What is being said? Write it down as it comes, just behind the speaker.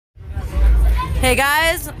Hey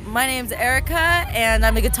guys, my name's Erica, and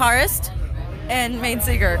I'm a guitarist and main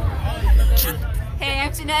singer. Hey,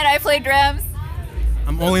 I'm Jeanette, I play drums.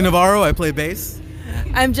 I'm Oli Navarro, I play bass.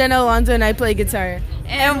 I'm Jenna Alonso, and I play guitar.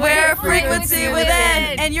 And we're Frequency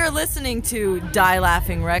Within, and you're listening to Die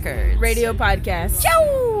Laughing Records Radio podcast.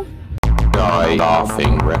 Ciao! Die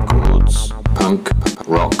Laughing Records Punk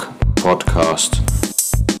Rock Podcast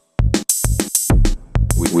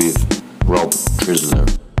with Rob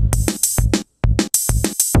Trisler.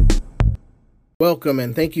 Welcome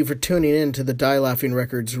and thank you for tuning in to the Die Laughing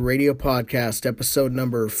Records radio podcast, episode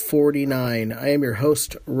number 49. I am your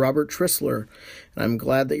host, Robert Trisler, and I'm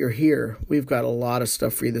glad that you're here. We've got a lot of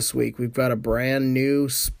stuff for you this week. We've got a brand new,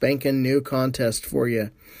 spanking new contest for you.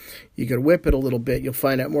 You could whip it a little bit. You'll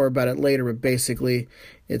find out more about it later, but basically,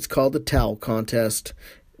 it's called the Towel Contest.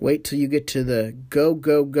 Wait till you get to the Go,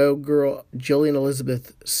 Go, Go Girl Jillian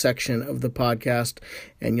Elizabeth section of the podcast,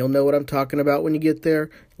 and you'll know what I'm talking about when you get there.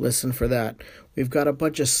 Listen for that. We've got a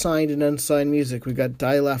bunch of signed and unsigned music. We've got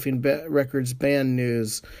Die Laughing Records band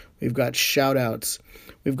news. We've got shout-outs.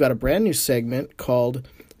 We've got a brand new segment called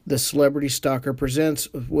The Celebrity Stalker Presents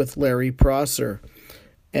with Larry Prosser.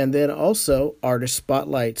 And then also Artist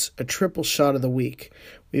Spotlights, a triple shot of the week.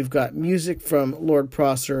 We've got music from Lord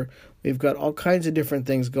Prosser. We've got all kinds of different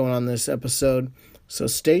things going on this episode. So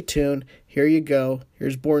stay tuned. Here you go.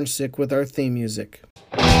 Here's Born Sick with our theme music.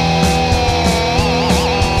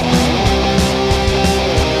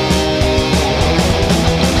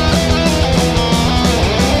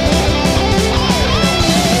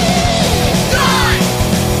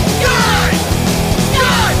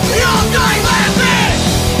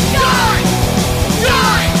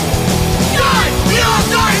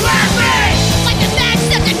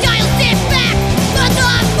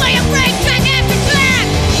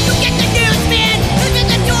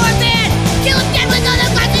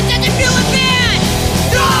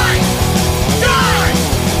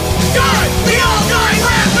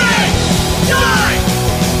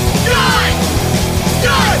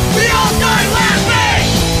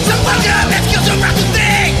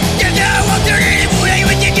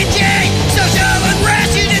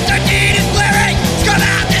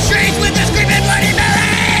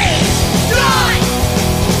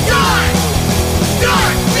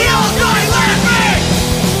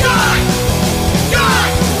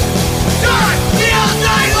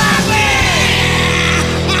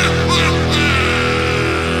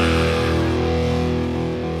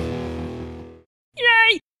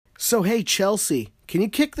 So hey Chelsea, can you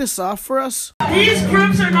kick this off for us? These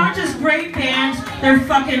groups are not just great bands, they're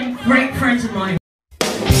fucking great friends of mine.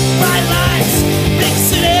 Bright lights, big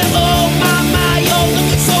city, oh my, you're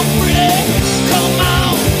looking so pretty. Come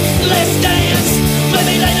on, let's dance.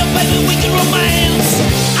 Maybe later, baby, we can romance.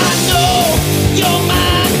 I know you're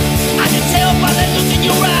mine. I can tell by that look in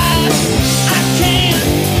your eyes. I can't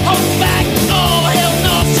hold back. Oh hell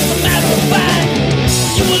no, it's just a matter of fact.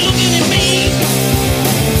 You were looking at me.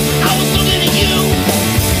 I was looking at you.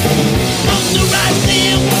 Both knew right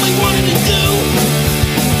then what we wanted to do.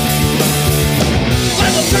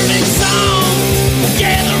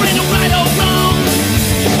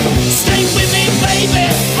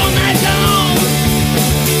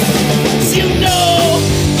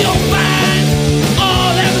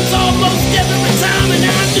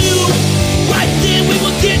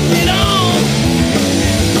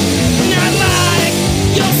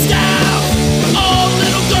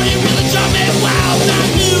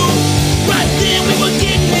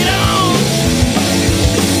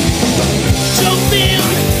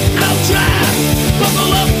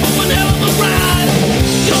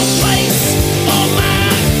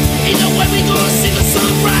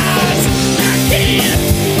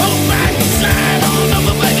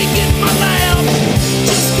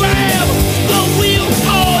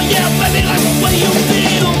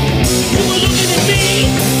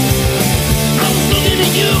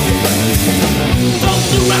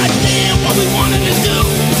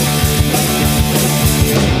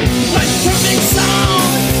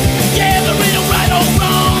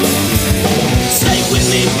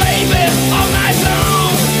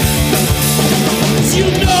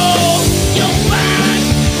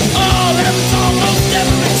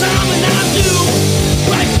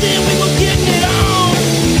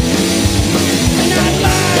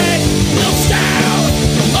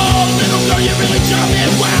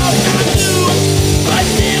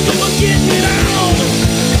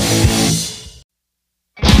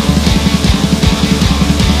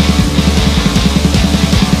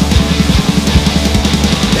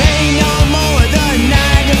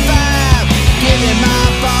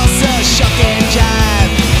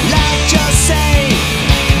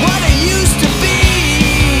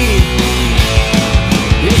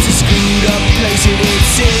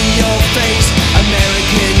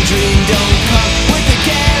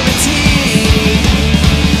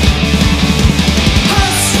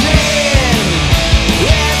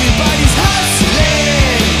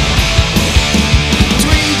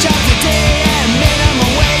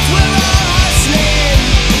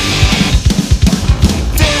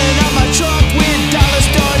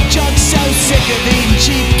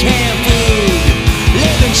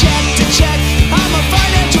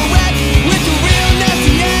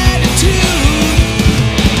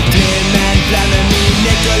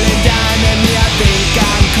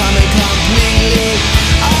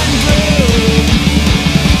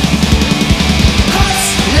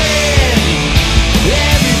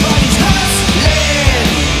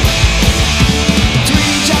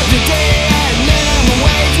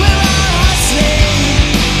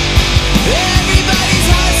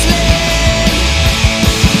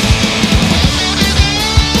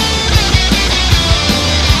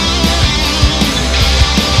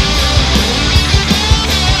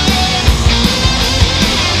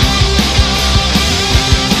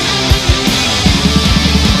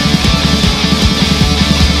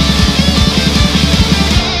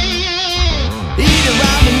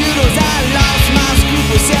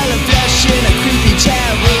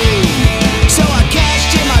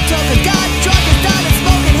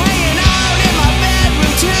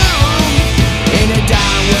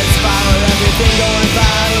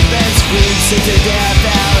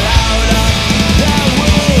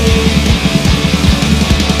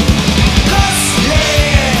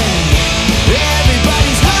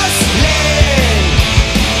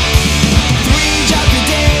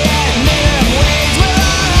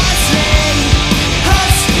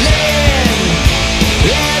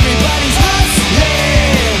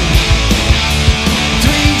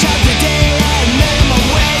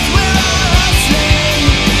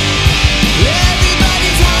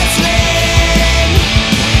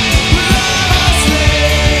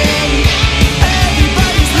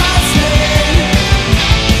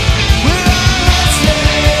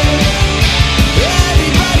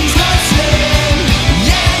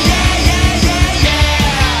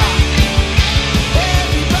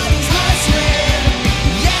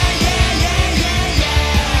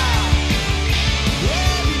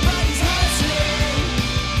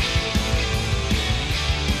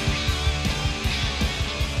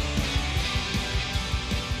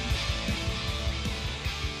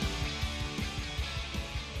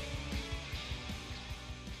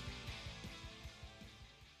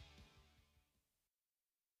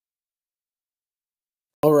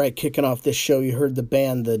 All right, kicking off this show, you heard the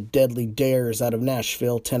band The Deadly Dares out of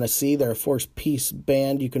Nashville, Tennessee. They're a four-piece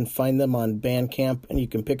band. You can find them on Bandcamp, and you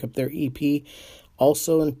can pick up their EP,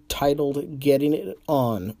 also entitled Getting It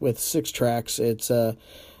On, with 6 tracks. It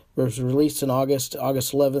was released in August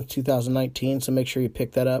 11th, 2019, so make sure you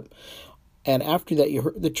pick that up. And after that, you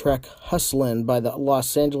heard the track Hustlin' by the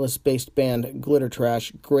Los Angeles-based band Glitter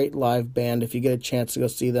Trash. Great live band. If you get a chance to go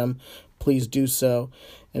see them, please do so.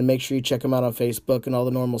 And make sure you check them out on Facebook and all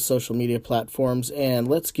the normal social media platforms. And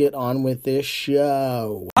let's get on with this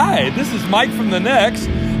show. Hi, this is Mike from The Next.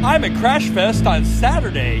 I'm at Crash Fest on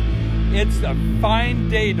Saturday. It's a fine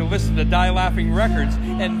day to listen to Die Laughing Records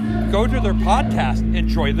and go to their podcast.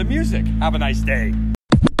 Enjoy the music. Have a nice day.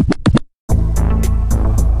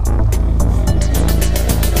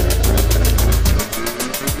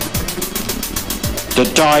 The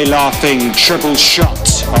Die Laughing Triple Shot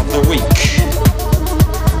of the Week.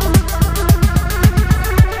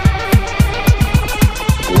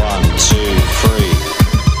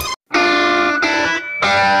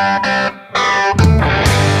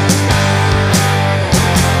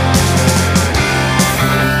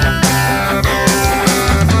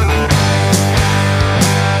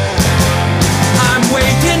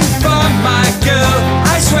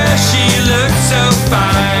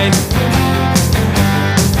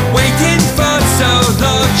 Waiting for so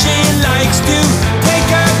long, she likes to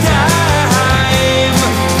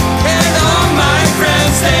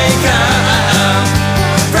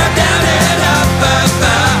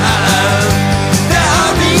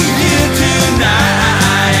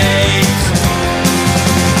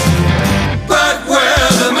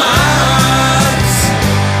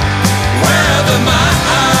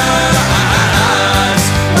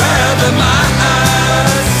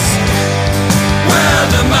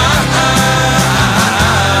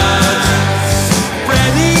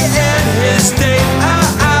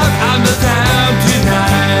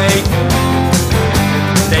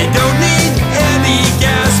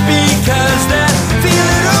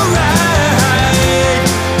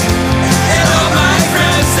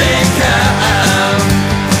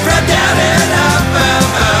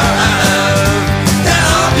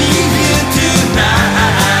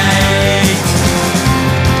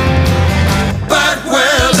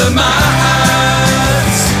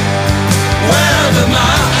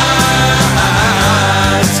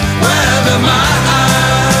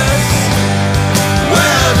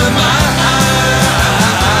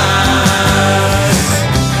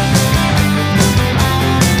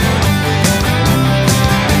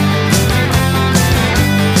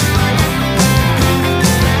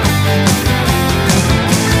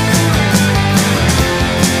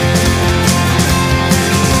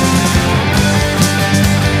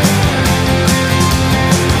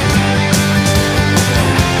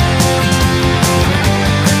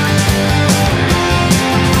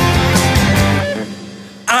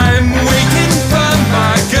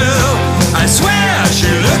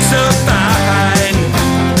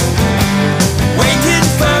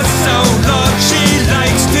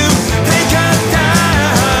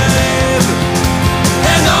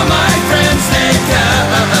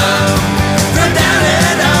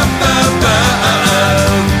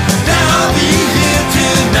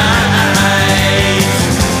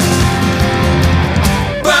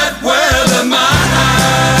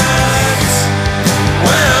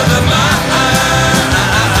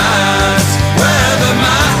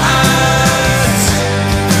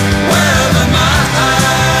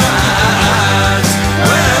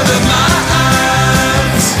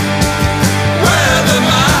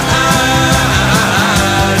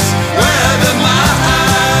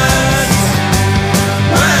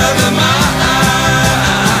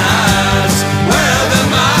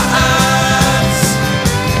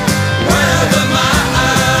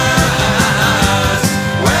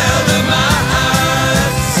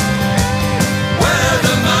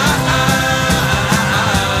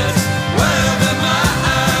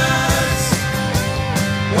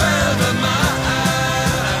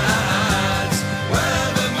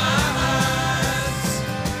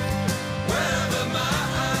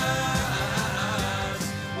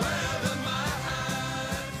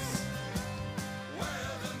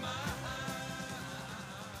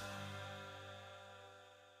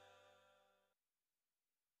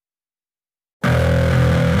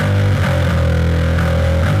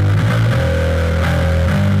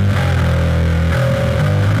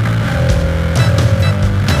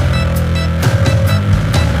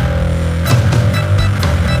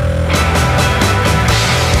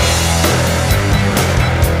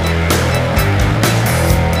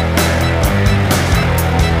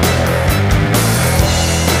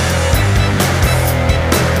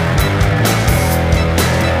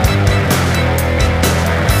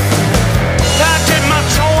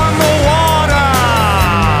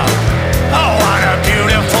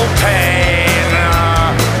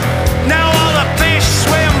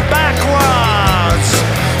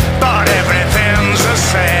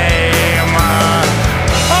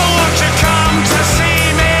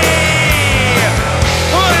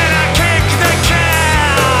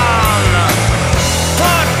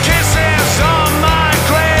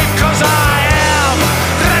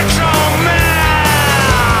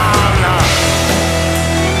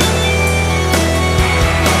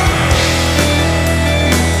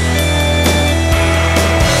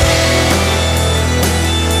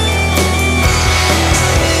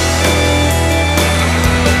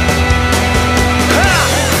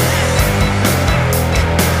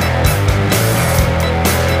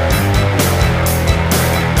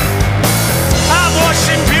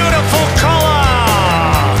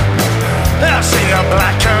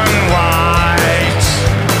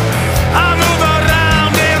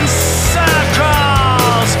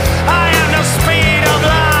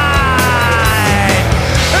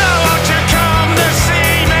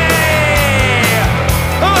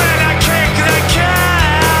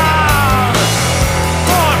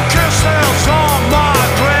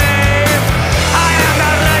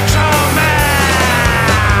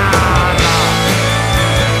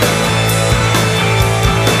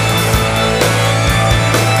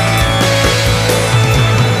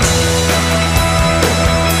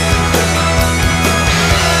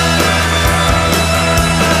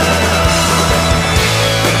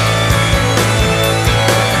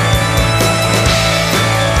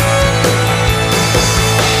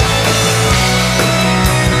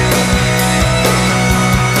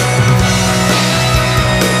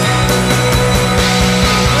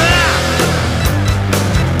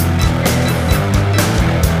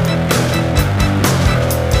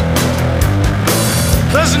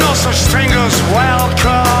such thing as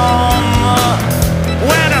welcome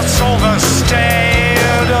when it's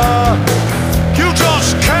overstayed. You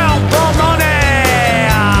just count the money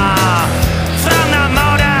from the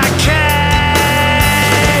motorcade.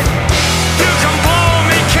 You can blow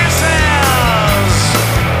me kisses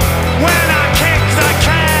when I kick the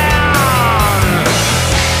can.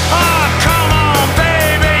 Oh, come on,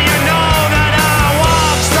 baby, you know that I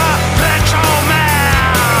was the retro man.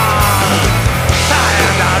 I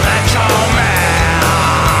am the retro man.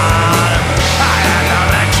 I am the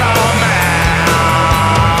retro man.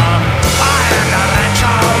 I am the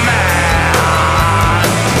retro man.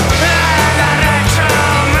 I am the retro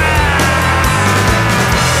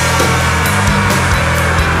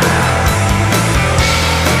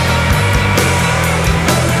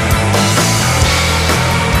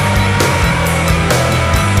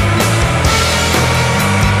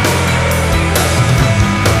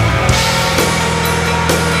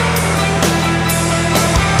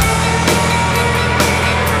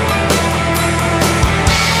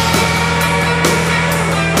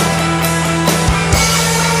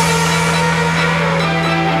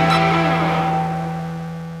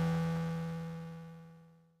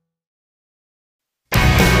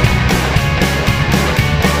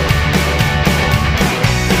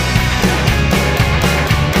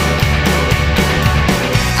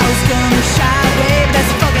I was gonna shy away, but I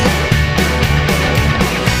said fuck it.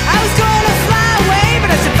 I was gonna fly away, but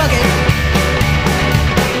I said fuck it.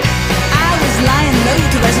 I was lying low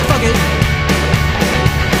till I said fuck it.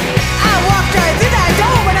 I walked right through that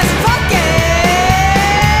door when I said fuck it.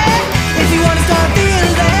 If you wanna start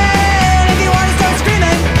feeling, if you wanna start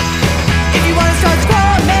screaming, if you wanna start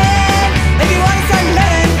squirming, if you wanna start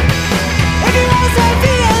learning, if you wanna start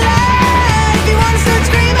feeling, if you wanna start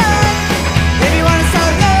screaming, if you wanna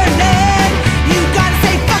start learning, you gotta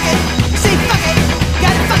say fuck it,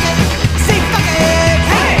 gotta fuck it, say fuck it,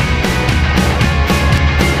 hey!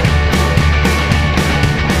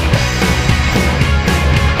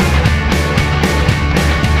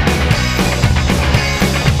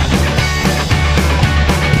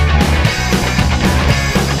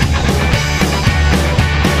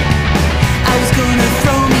 I was gonna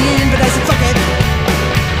throw me in, but I said fuck it.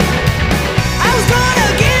 I was gonna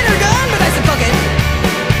get her done, but I said fuck it.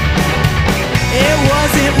 It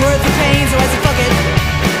wasn't worth the pain, so I said fuck it.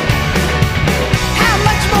 How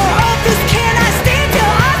much more of this can I stand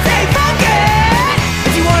till I say fuck it?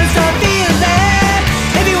 If you wanna start feeling,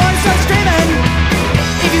 if you wanna start screaming,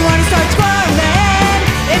 if you wanna start squirming,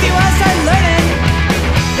 if you wanna start learning,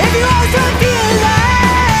 if you wanna start feeling,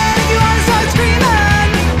 if you wanna start screaming,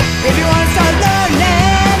 if you wanna start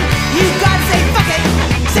learning, you gotta say fuck it,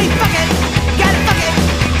 gotta fuck it,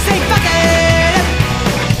 say fuck it.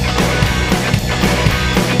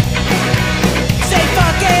 Say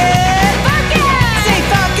fuck it, say fuck it, say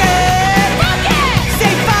fuck it,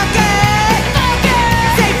 say fuck it,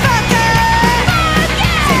 say fuck it, fuck it,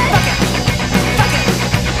 fuck it, fuck it,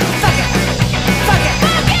 fuck it, fuck it,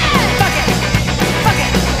 fuck it, fuck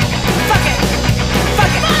it, fuck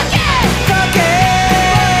it, fuck it,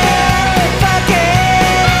 fuck it,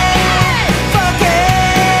 fuck it.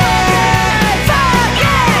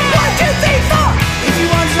 1, 2, 3, 4. If you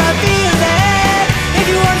wanna start feeling, if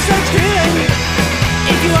you wanna start screaming,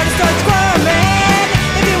 if you wanna start squirming,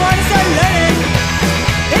 if you wanna start learning,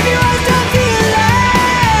 if you wanna start feeling,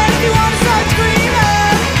 if you wanna start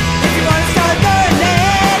screaming, if you wanna start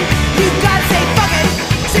learning, you gotta say fuck it,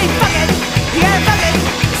 you gotta fuck it, say fuck it, you gotta fuck it,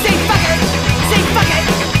 say fuck it, say fuck it,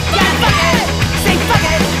 say fuck it, say fuck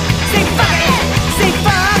it, say fuck it, say fuck it, say fuck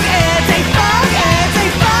it, fuck it,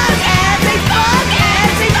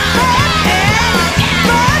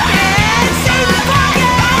 say fuck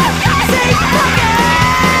it, say fuck it.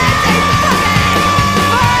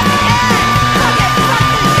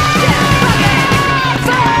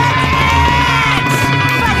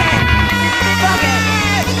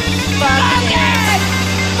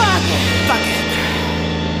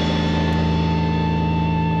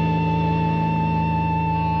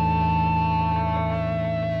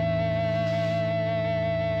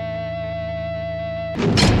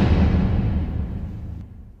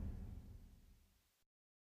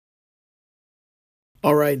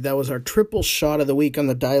 All right, that was our triple shot of the week on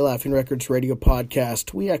the Die Laughing Records radio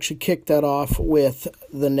podcast. We actually kicked that off with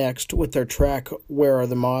The Next with their track, Where Are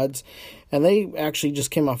the Mods? And they actually just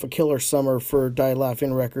came off a killer summer for Die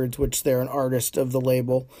Laughing Records, which they're an artist of the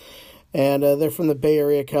label. And they're from the Bay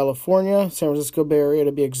Area, California, San Francisco Bay Area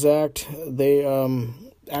to be exact. They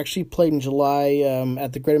actually played in July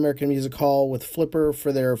at the Great American Music Hall with Flipper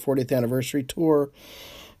for their 40th anniversary tour.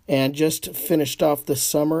 and just finished off the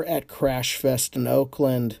summer at Crash Fest in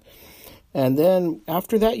Oakland. And then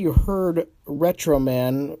after that, you heard Retro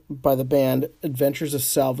Man by the band Adventures of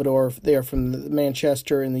Salvador. They are from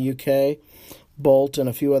Manchester in the UK, Bolt, and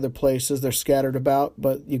a few other places. They're scattered about,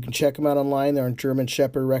 but you can check them out online. They're on German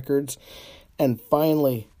Shepherd Records. And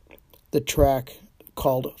finally, the track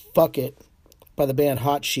called Fuck It by the band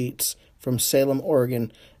Hot Sheets from Salem,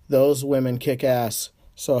 Oregon. Those women kick ass.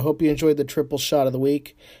 So I hope you enjoyed the triple shot of the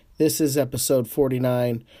week. This is episode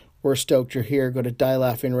 49. We're stoked you're here. Go to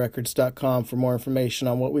DieLaughingRecords.com for more information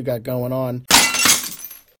on what we got going on.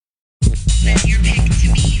 Send your pick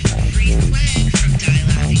to me for free swag from Die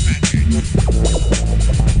Laughing Records.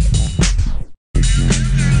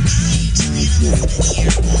 Hi, Julian Elizabeth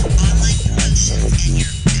here. Online promotions and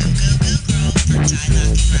your go girl for Die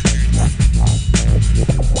Laughing Records.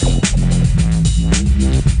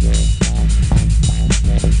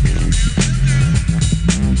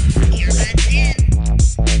 Earbuds in.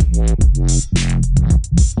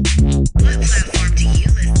 What platform do you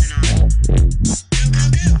listen on?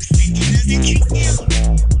 Go, send in those entries now.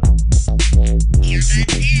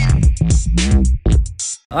 Earbuds in.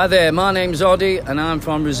 Hi there, my name's Oddie and I'm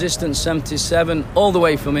from Resistance 77 all the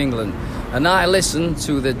way from England, and I listen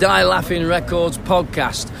to the Die Laughing Records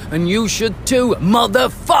podcast, and you should too,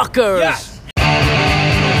 motherfuckers! Yes.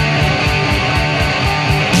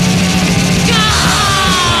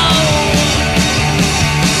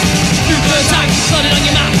 Flooded on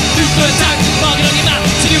your map, nuclear attack, market on your map,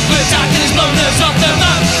 it's a nuclear attack and it's blown us off the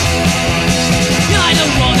map. I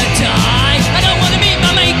don't wanna die, I don't wanna meet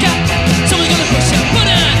my maker. Someone's gonna push a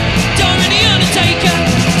button, don't really undertaker.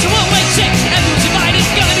 So one way check, everyone's divided,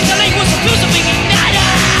 gonna be delayed, what's the fuse of being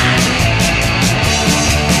ignited?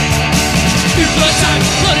 Nuclear attack,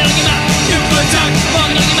 flooded on your map, nuclear attack,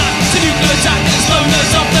 market on your map, it's a nuclear attack and it's blown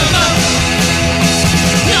us off the map.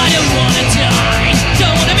 I don't wanna die,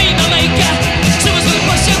 don't wanna meet my maker. Someone's gonna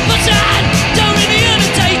push a button, don't ring the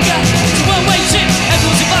undertaker. It's a one-way trip,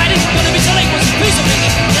 everyone's divided, gonna be so late, what's the piece of being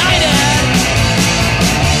ignited?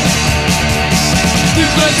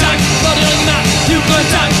 Nuclear attack, market on your map, nuclear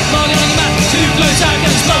attack, market on your map, it's a nuclear attack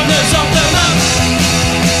and it's blown us off the map.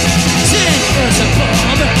 Send us a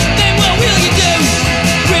bomb, then what will you do?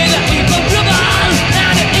 With a heap of rubble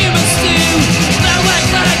and a human stew. That white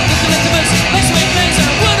flag, the collectivist, let's make things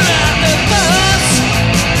and water out the bus.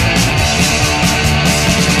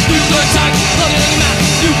 Nuclear attack, market on your map,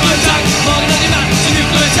 nuclear attack, market on your map, it's a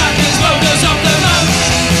nuclear attack and it's blown us off the map.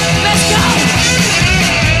 Let's go!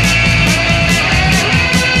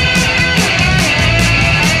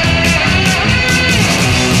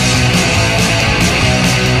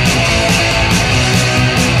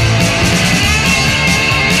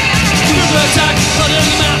 Nuclear attack, market on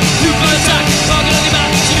your map, nuclear attack, market on your map,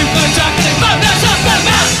 it's a nuclear attack and it's blown us off the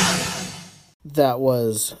map. That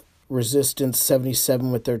was Resistance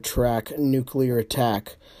 77 with their track Nuclear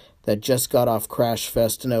Attack that just got off Crash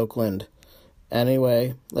Fest in Oakland.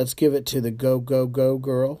 Anyway, let's give it to the go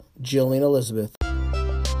girl, Jillian Elizabeth.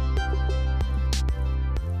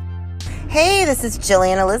 Hey, this is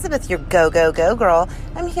Jillian Elizabeth, your go girl.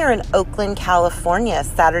 I'm here in Oakland, California,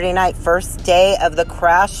 Saturday night, first day of the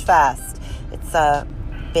Crash Fest. It's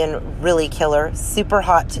been really killer, super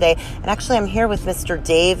hot today. And actually, I'm here with Mr.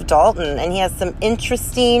 Dave Dalton, and he has some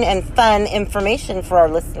interesting and fun information for our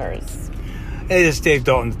listeners. Hey, this is Dave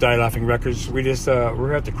Dalton, Die Laughing Records.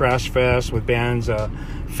 We're at the Crash Fest with bands.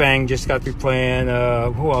 Fang just got through playing.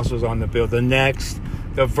 Who else was on the bill? The Next.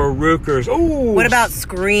 The Verrucers. Oh, what about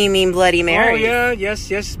Screaming Bloody Marys? Oh yeah,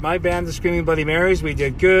 yes. My band, the Screaming Bloody Marys. We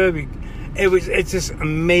did good. It's this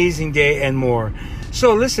amazing day and more.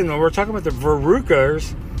 So listen, we're talking about the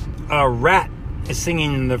Verrucers. Rat is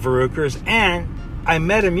singing in the Verrucers, and I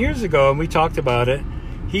met him years ago, and we talked about it.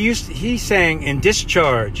 He sang in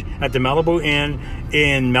Discharge at the Malibu Inn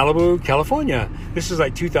in Malibu, California. This is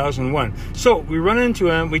like 2001. So we run into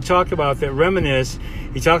him. We talk about that, reminisce.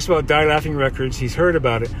 He talks about Die Laughing Records. He's heard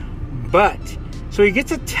about it. But, so he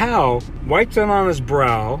gets a towel, wipes it on his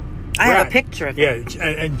brow. I have a picture of it. Yeah,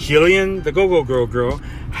 and Jillian, the go girl,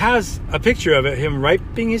 has a picture of it, him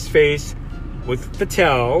wiping his face with the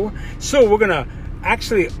towel. So we're going to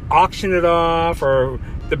actually auction it off, or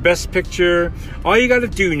the best picture. All you got to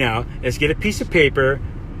do now is get a piece of paper,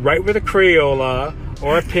 write with a Crayola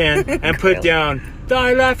or a pen, and put down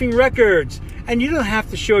Die Laughing Records. And you don't have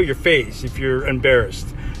to show your face if you're embarrassed.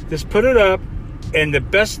 Just put it up, and the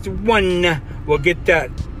best one will get that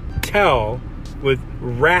towel with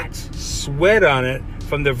rat sweat on it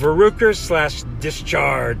from the Verrucers /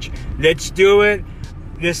 Discharge. Let's do it.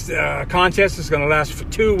 This contest is going to last for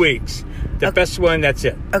 2 weeks. The best one, that's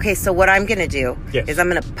it. Okay, so what I'm going to do Yes. is I'm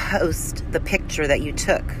going to post the picture that you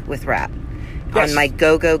took with Rat Yes. on my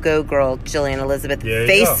Go Go Go Girl Jillian Elizabeth There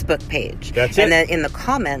you Facebook page. That's and it. then in the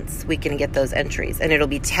comments, we can get those entries. And it'll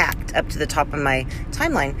be tacked up to the top of my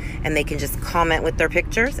timeline. And they can just comment with their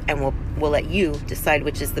pictures. And we'll let you decide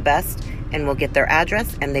which is the best. And we'll get their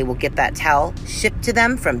address. And they will get that towel shipped to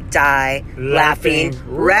them from Die Laughing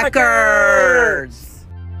Records.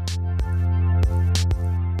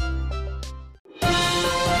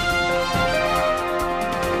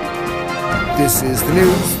 This is the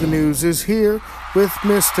news. The news is here with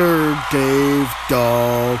Mr. Dave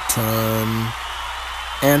Dalton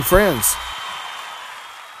and friends.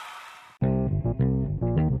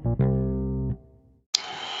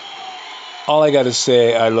 All I got to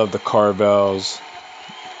say, I love the Carvels,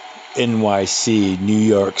 NYC, New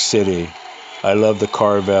York City. I love the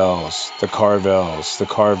Carvels, the Carvels, the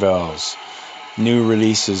Carvels. New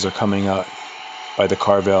releases are coming out by the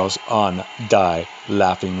Carvels on Die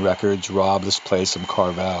Laughing Records. Rob, let's play some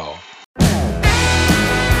Carvel.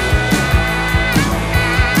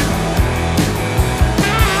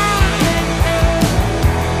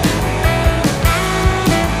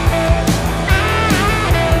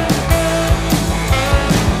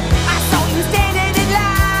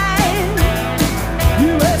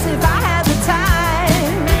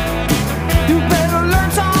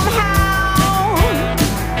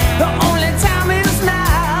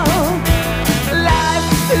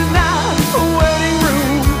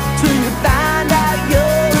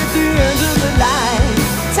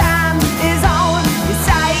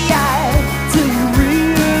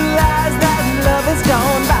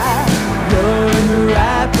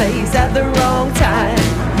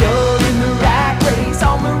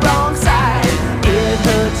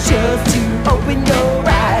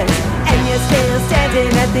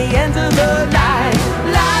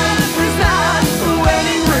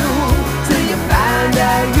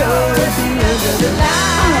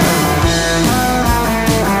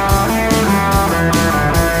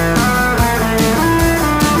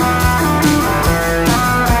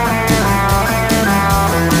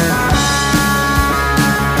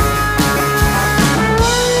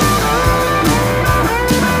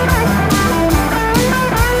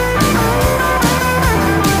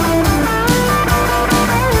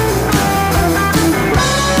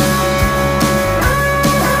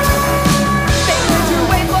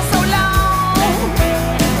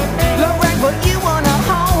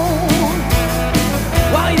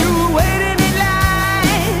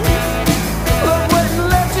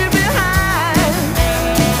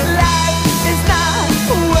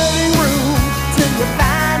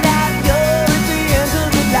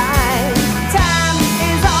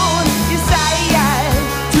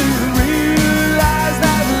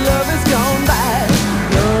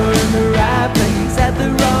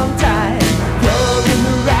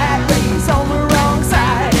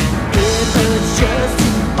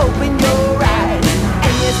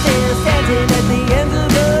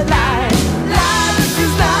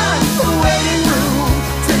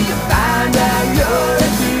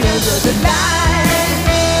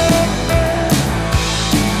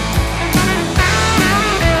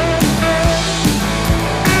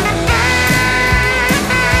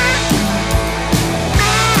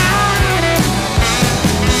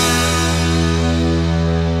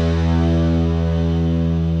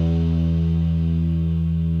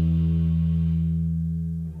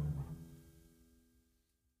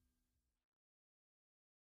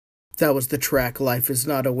 That was the track Life Is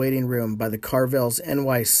Not a Waiting Room by the Carvels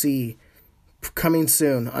NYC. Coming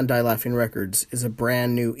soon on Die Laughing Records is a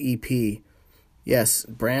brand new EP. Yes,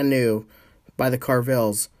 brand new by the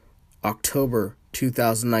Carvels, October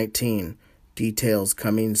 2019. Details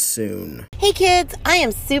coming soon. Hey kids, I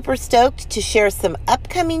am super stoked to share some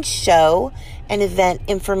upcoming show and event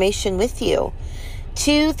information with you.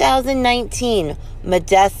 2019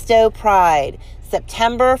 Modesto Pride,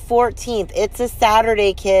 September 14th. It's a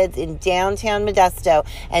Saturday, kids, in downtown Modesto,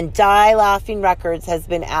 and Die Laughing Records has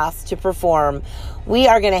been asked to perform. We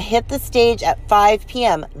are going to hit the stage at 5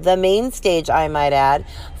 p.m., the main stage, I might add.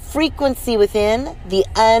 Frequency Within, The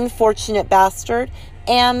Unfortunate Bastard,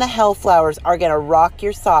 and the Hellflowers are going to rock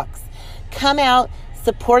your socks. Come out,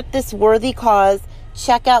 support this worthy cause,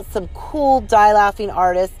 check out some cool Die Laughing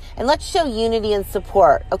artists, and let's show unity and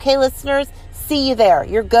support. Okay, listeners? See you there.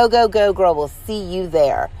 Your Go Go Go Girl will see you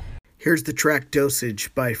there. Here's the track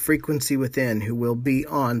Dosage by Frequency Within, who will be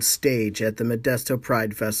on stage at the Modesto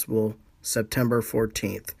Pride Festival September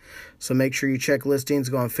 14th. So make sure you check listings,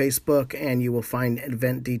 go on Facebook, and you will find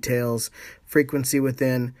event details. Frequency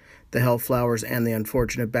Within, The Hellflowers, and The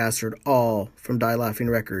Unfortunate Bastard, all from Die Laughing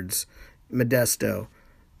Records. Modesto,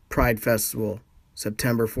 Pride Festival,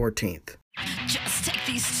 September 14th. Just take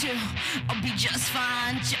these two, I'll be just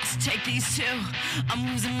fine. Just take these two, I'm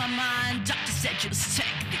losing my mind. Doctor said just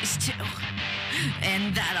take these two,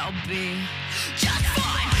 and that I'll be just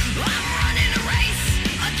fine. I'm running a race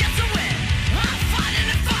against the wind. I'm fighting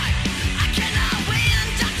a fight I cannot win.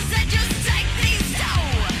 Doctor said just take these two,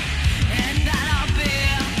 and that I'll be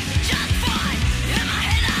just fine. In my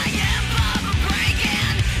head I am Barbara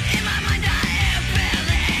breaking. In my mind I am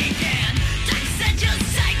barely aching. Doctor said just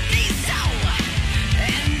take these two,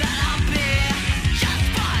 and that I'll be just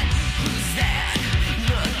fine. Who's that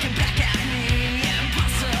looking back at me?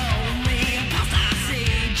 Imposter, only imposter I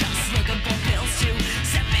see. Just looking for pills to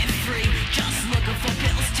set me free. Just looking for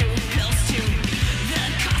pills to. The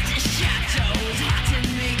cost is shadows haunting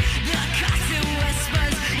me. The cost is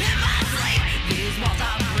whispers in my sleep. These walls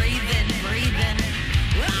are breathing.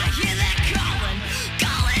 I hear that calling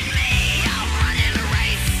me. I'm running a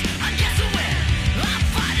race against the wind. I'm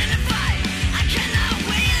fighting a fight I cannot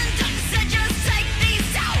win. Doctor said just take these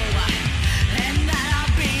two, and that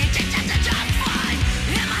I'll be just fine.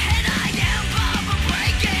 In my head I am Barbara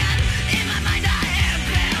breaking. In my mind I am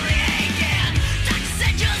barely aching. Doctor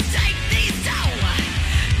said just take these two,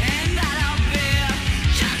 and that I'll be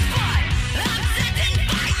just fine. I'm setting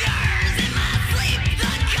fires in my sleep.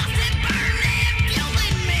 The cost is burning,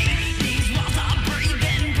 fueling me. These walls are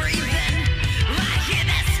breathing. I hear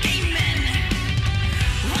that screaming.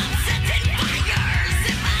 I'm setting fires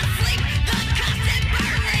in my sleep. The cost is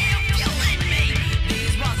burning, fueling me.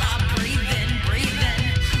 These walls are breathing.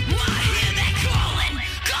 I hear that calling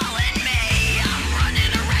me. I'm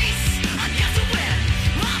running a race against the wind.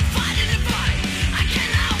 I'm fighting a fight I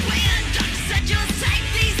cannot win. Doctor said just take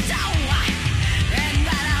these two, and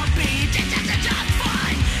that I'll be just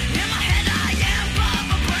fine. In my head I am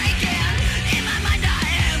Barbara breaking. In my mind I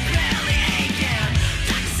am barely aching.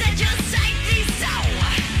 Doctor said just take these two,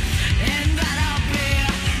 and that I'll be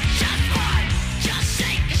just fine. Just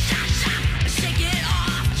shake a shot, shake it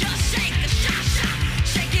off. Just shake a shot,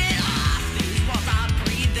 shake it off. These walls are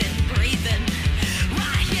breathing.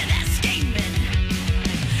 I hear that screaming.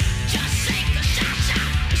 Just shake a shot,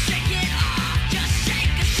 shake it off. Just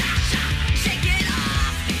shake a shot, shake it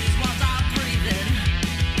off. These walls are breathing.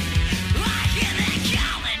 I hear that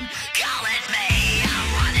calling me. I'm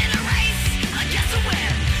running a race against the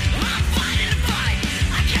wind. I'm fighting a fight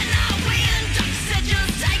I cannot win. Doctor said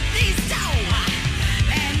just take these two,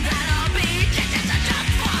 and that I'll be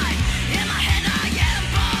just fine. In my head I am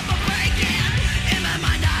Barbara breaking. In my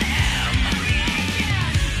mind I am.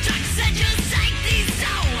 Doctor said just take these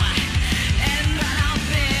two, and that I'll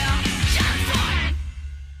be just fine.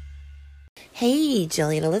 Hey,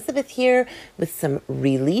 Jillian Elizabeth here with some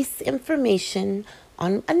release information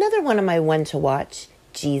on another one of my one to watch,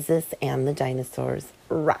 Jesus and the Dinosaurs.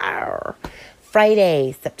 Rawr.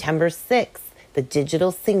 Friday, September 6th, the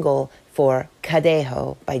digital single for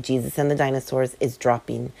Cadejo by Jesus and the Dinosaurs is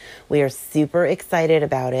dropping. We are super excited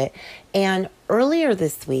about it. And earlier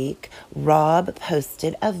this week, Rob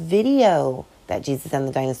posted a video that Jesus and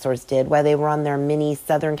the Dinosaurs did while they were on their mini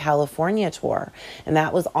Southern California tour. And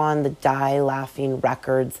that was on the Die Laughing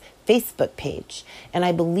Records Facebook page. And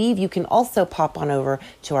I believe you can also pop on over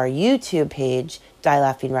to our YouTube page, Die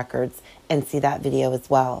Laughing Records, and see that video as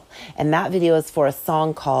well. And that video is for a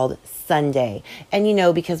song called Sunday. And you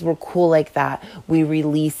know, because we're cool like that, we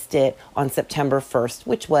released it on September 1st,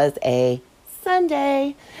 which was a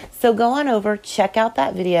Sunday. So go on over, check out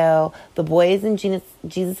that video. The boys in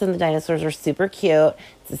Jesus and the Dinosaurs are super cute.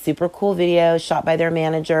 It's a super cool video shot by their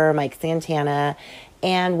manager, Mike Santana.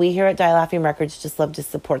 And we here at Die Laughing Records just love to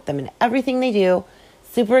support them in everything they do.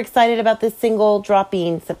 Super excited about this single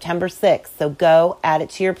dropping September 6th. So go add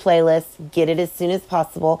it to your playlist. Get it as soon as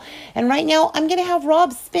possible. And right now, I'm going to have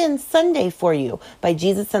Rob spin Sunday for you by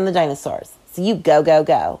Jesus and the Dinosaurs. So you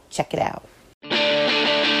go. Check it out.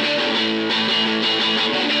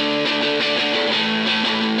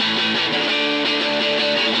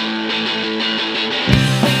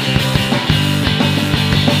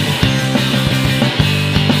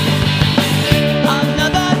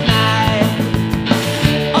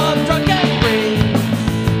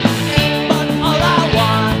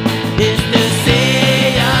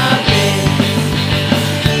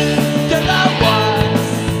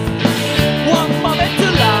 One moment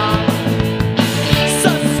too long.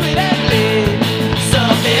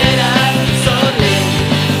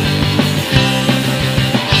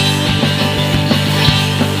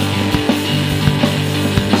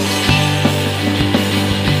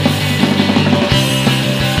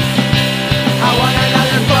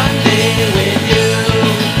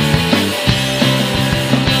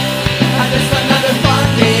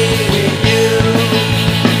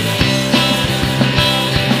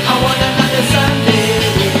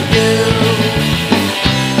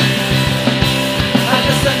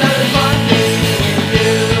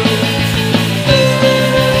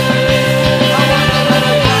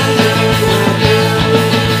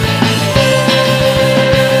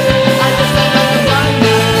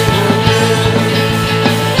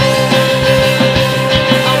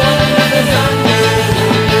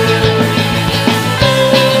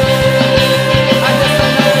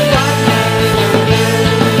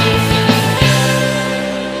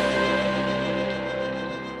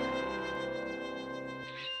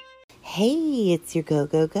 It's your Go,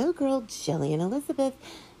 Go, Go girl, Jillian Elizabeth,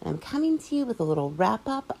 and I'm coming to you with a little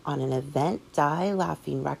wrap-up on an event Die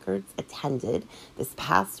Laughing Records attended this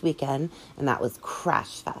past weekend, and that was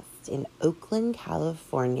Crash Fest in Oakland,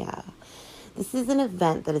 California. This is an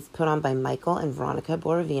event that is put on by Michael and Veronica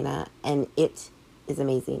Borovina, and it is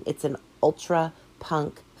amazing. It's an ultra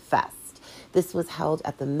punk fest. This was held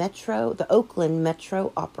at the Oakland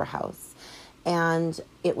Metro Opera House, and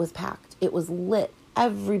it was packed. It was lit.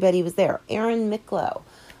 Everybody was there. Aaron Miklo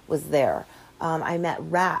was there. I met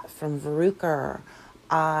Rat from Veruca.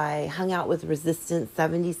 I hung out with Resistance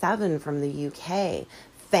 77 from the UK.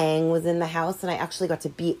 Fang was in the house, and I actually got to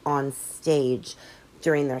be on stage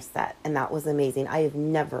during their set, and that was amazing. I have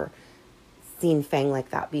never seen Fang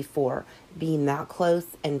like that before. Being that close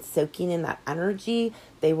and soaking in that energy,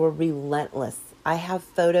 they were relentless. I have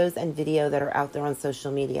photos and video that are out there on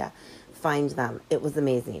social media. Find them. It was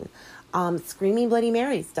amazing. Screaming Bloody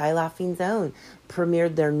Marys, Die Laughing's own,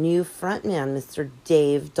 premiered their new frontman, Mr.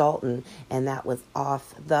 Dave Dalton, and that was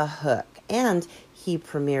off the hook. And he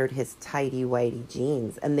premiered his tidy whitey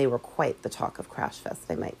jeans, and they were quite the talk of Crash Fest,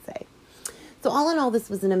 I might say. So all in all, this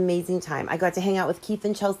was an amazing time. I got to hang out with Keith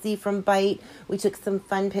and Chelsea from Bite. We took some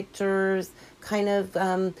fun pictures, kind of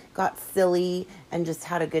got silly, and just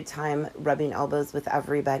had a good time rubbing elbows with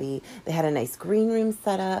everybody. They had a nice green room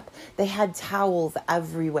set up. They had towels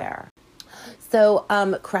everywhere. So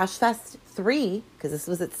Crash Fest 3, because this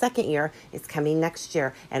was its second year, is coming next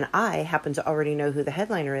year. And I happen to already know who the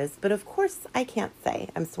headliner is, but of course I can't say.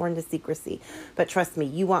 I'm sworn to secrecy. But trust me,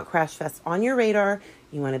 you want Crash Fest on your radar.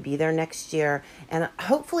 You want to be there next year. And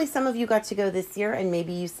hopefully some of you got to go this year, and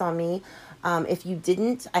maybe you saw me. If you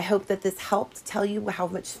didn't, I hope that this helped tell you how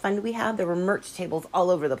much fun we had. There were merch tables all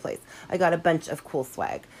over the place. I got a bunch of cool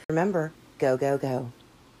swag. Remember, go, go, go.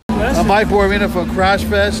 I'm Mike Borovina from Crash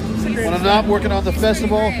Fest. When I'm not working on the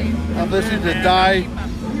festival, I'm listening to Die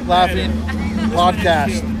Laughing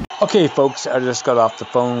podcast. Okay, folks, I just got off the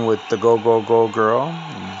phone with the Go, Go, Go girl,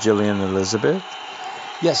 Jillian Elizabeth.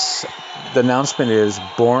 Yes, the announcement is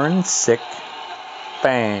Born Sick,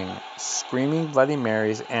 Fang, Screaming Bloody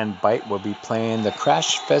Marys, and Bite will be playing the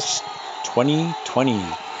Crash Fest 2020.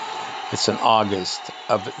 It's in August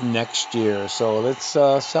of next year, so let's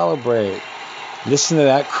celebrate. Listen to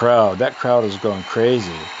that crowd. That crowd is going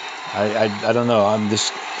crazy. I don't know.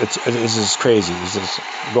 It's just crazy. It's just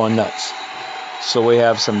going nuts. So we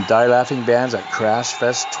have some Die Laughing bands at Crash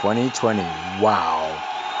Fest 2020. Wow.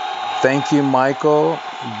 Thank you, Michael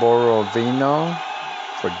Borovino,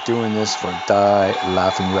 for doing this for Die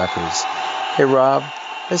Laughing Records. Hey, Rob,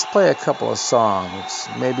 let's play a couple of songs.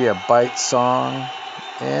 Maybe a Bite song.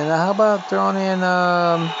 And how about throwing in,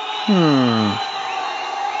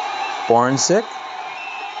 Born Sick?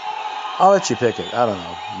 I'll let you pick it. I don't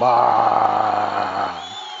know. Bah.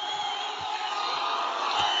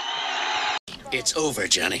 It's over,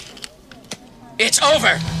 Johnny. It's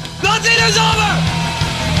over! Nothing is over!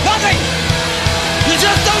 Nothing! You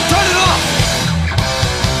just don't turn it off!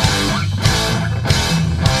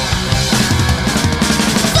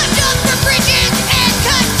 Lift up for bridges and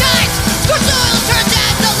cut ties! Scorched oil turns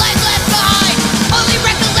out the light left behind! Only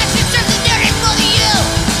recollection serves the narrative for the you!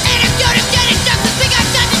 Anecdote of dead and stuff the big I've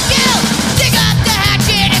done to kill! Dig up the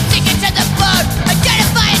hatchet and sink it to the bone!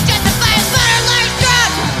 Identify and justify as modern liars drown!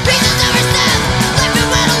 Reasons overstepped! Left and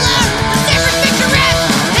went alone! The safer picture ripped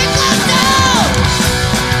and closed down!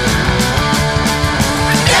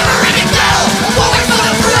 Never any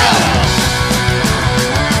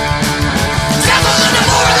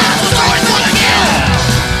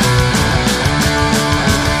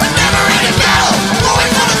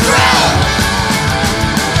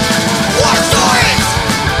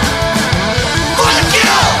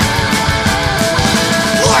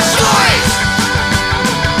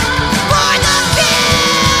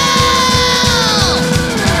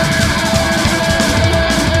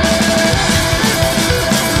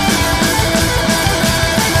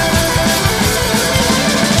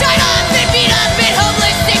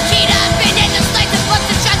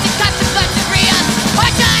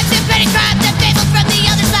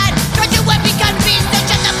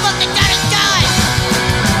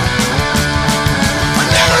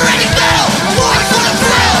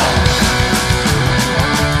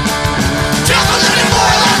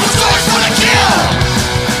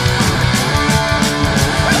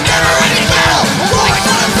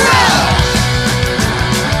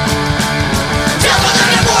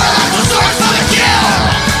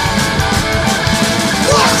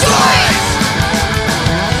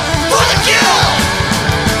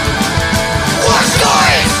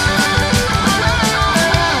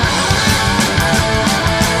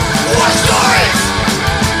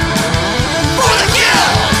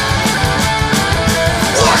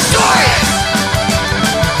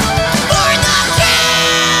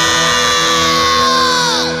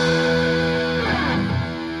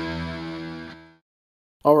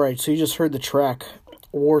Alright, so you just heard the track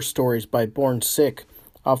War Stories by Born Sick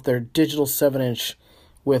off their digital 7-inch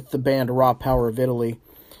with the band Raw Power of Italy.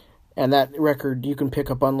 And that record you can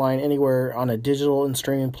pick up online anywhere on a digital and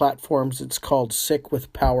streaming platforms. It's called Sick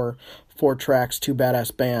with Power, 4 tracks, 2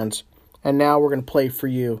 badass bands. And now we're going to play for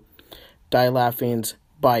you Die Laughing's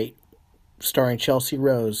Bite, starring Chelsea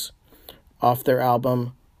Rose, off their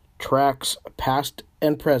album Tracks Past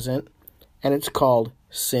and Present, and it's called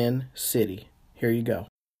Sin City. Here you go.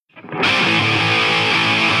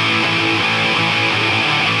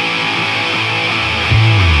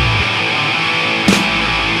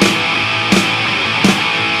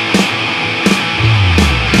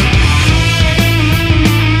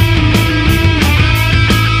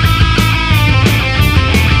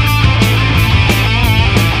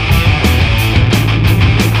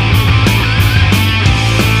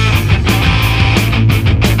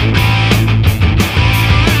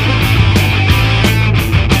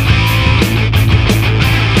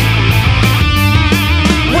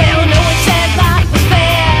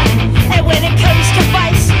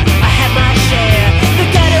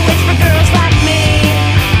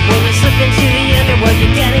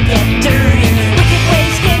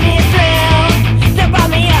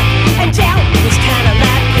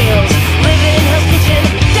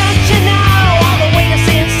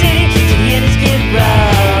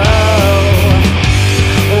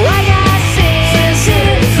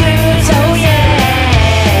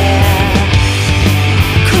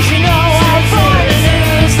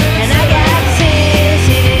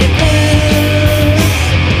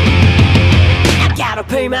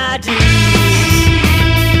 Pay my dues.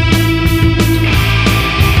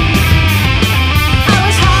 I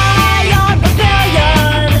was high on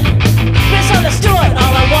rebellion, misunderstood,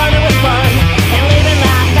 all I wanted was fun, and living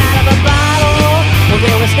life out of a bottle. Well,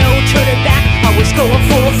 there was no turning back, I was going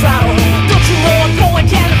full throttle. Don't you know I'm going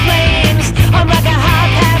down the flames? I'm like a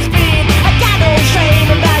high-pass speed, I got no shame,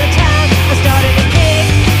 and by the time I started to kick,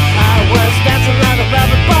 I was bouncing like a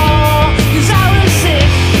rubber ball, 'cause I was sick,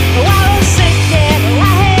 oh I was sick, yeah.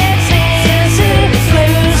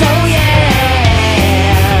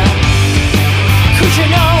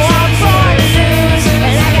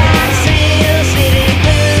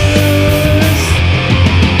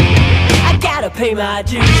 Pay my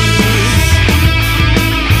dues.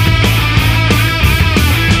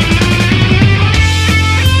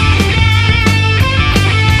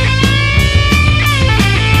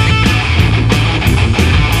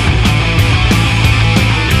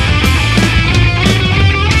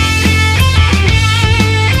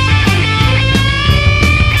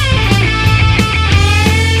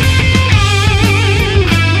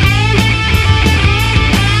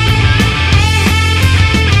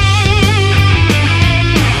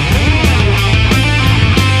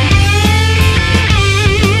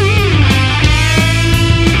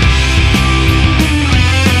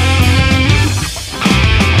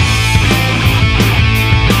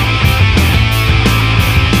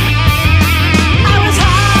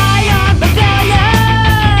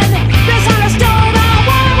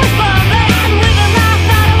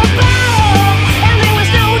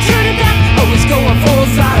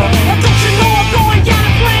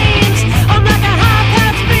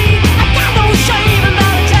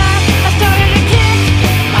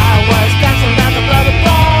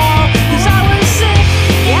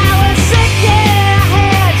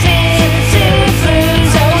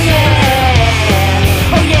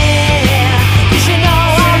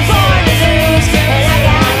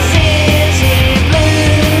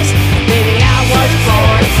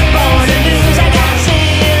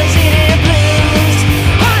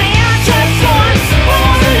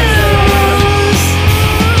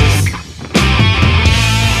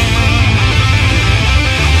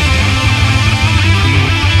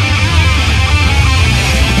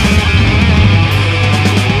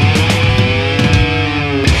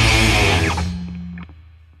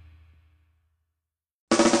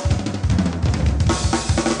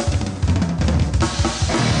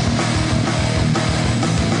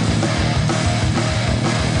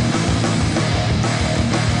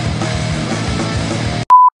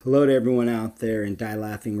 Hello to everyone out there in Die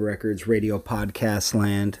Laughing Records radio podcast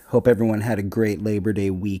land. Hope everyone had a great Labor Day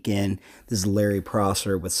weekend. This is Larry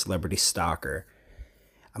Prosser with Celebrity Stalker.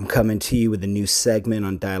 I'm coming to you with a new segment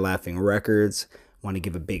on Die Laughing Records. Want to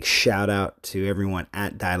give a big shout out to everyone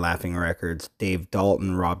at Die Laughing Records. Dave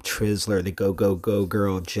Dalton, Rob Trisler, the Go Go Go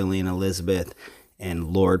Girl, Jillian Elizabeth,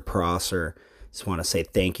 and Lord Prosser. Just want to say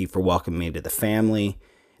thank you for welcoming me to the family.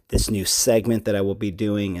 This new segment that I will be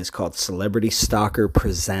doing is called Celebrity Stalker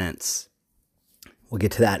Presents. We'll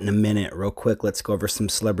get to that in a minute. Real quick, let's go over some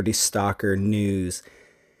Celebrity Stalker news.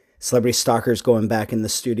 Celebrity Stalker's going back in the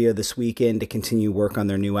studio this weekend to continue work on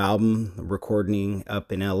their new album, recording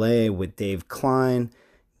up in LA with Dave Klein.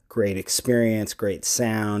 Great experience, great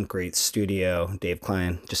sound, great studio. Dave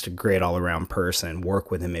Klein, just a great all-around person.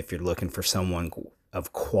 Work with him if you're looking for someone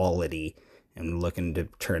of quality and looking to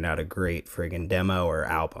turn out a great friggin' demo or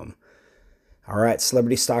album. All right,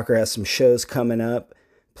 Celebrity Stalker has some shows coming up,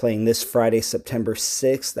 playing this Friday, September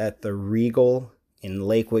 6th at the Regal in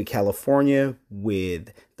Lakewood, California,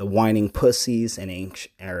 with the Whining Pussies and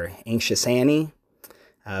Anxious Annie,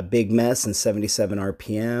 Big Mess and 77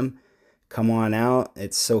 RPM. Come on out.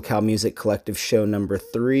 It's SoCal Music Collective show number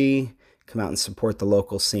 3. Come out and support the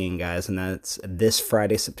local scene, guys. And that's this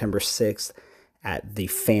Friday, September 6th at the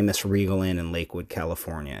famous Regal Inn in Lakewood,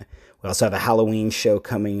 California. We also have a Halloween show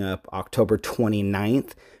coming up October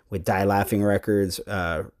 29th with Die Laughing Records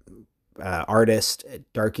artist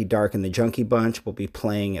Darky Dark and the Junkie Bunch will be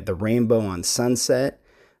playing at the Rainbow on Sunset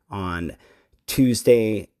on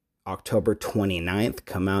Tuesday, October 29th.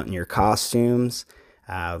 Come out in your costumes,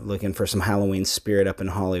 looking for some Halloween spirit up in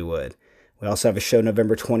Hollywood. We also have a show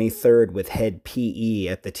November 23rd with Head PE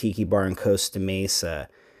at the Tiki Bar in Costa Mesa.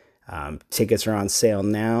 Tickets are on sale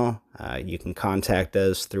now. You can contact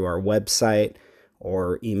us through our website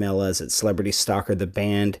or email us at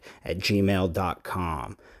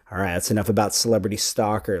celebritystalkertheband@gmail.com. All right, that's enough about Celebrity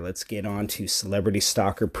Stalker. Let's get on to Celebrity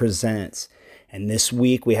Stalker Presents. And this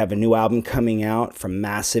week we have a new album coming out from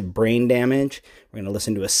Massive Brain Damage. We're going to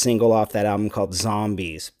listen to a single off that album called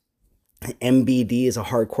Zombies. MBD is a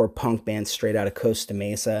hardcore punk band straight out of Costa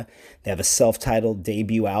Mesa. They have a self-titled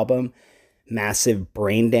debut album, Massive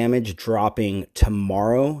Brain Damage, dropping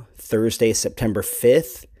tomorrow, Thursday, September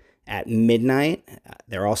 5th. At midnight.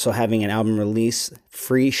 They're also having an album release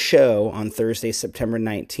free show on Thursday, September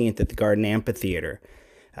 19th at the Garden Amphitheater.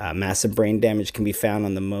 Massive Brain Damage can be found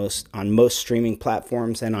on most streaming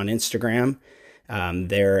platforms and on Instagram.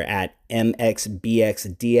 They're at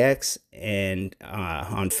MXBXDX and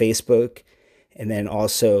on Facebook, and then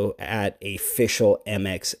also at official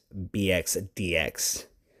MXBXDX.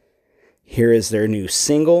 Here is their new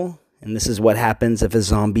single, and this is what happens if a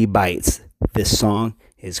zombie bites. This song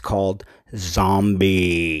is called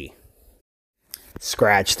Zombie.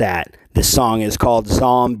 Scratch that. This song is called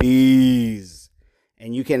Zombies.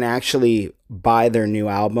 And you can actually buy their new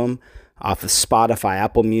album off of Spotify,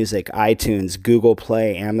 Apple Music, iTunes, Google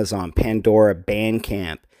Play, Amazon, Pandora,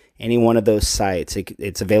 Bandcamp, any one of those sites.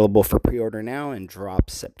 It's available for pre-order now and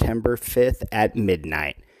drops September 5th at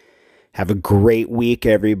midnight. Have a great week,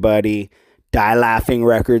 everybody. Die Laughing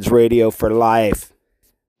Records Radio for life.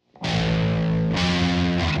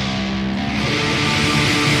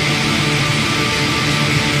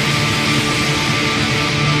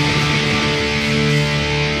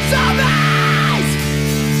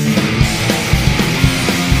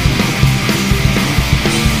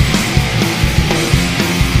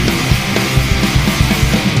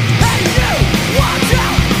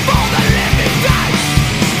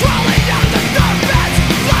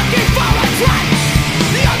 Looking for a track,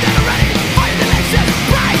 the ungenerated violation.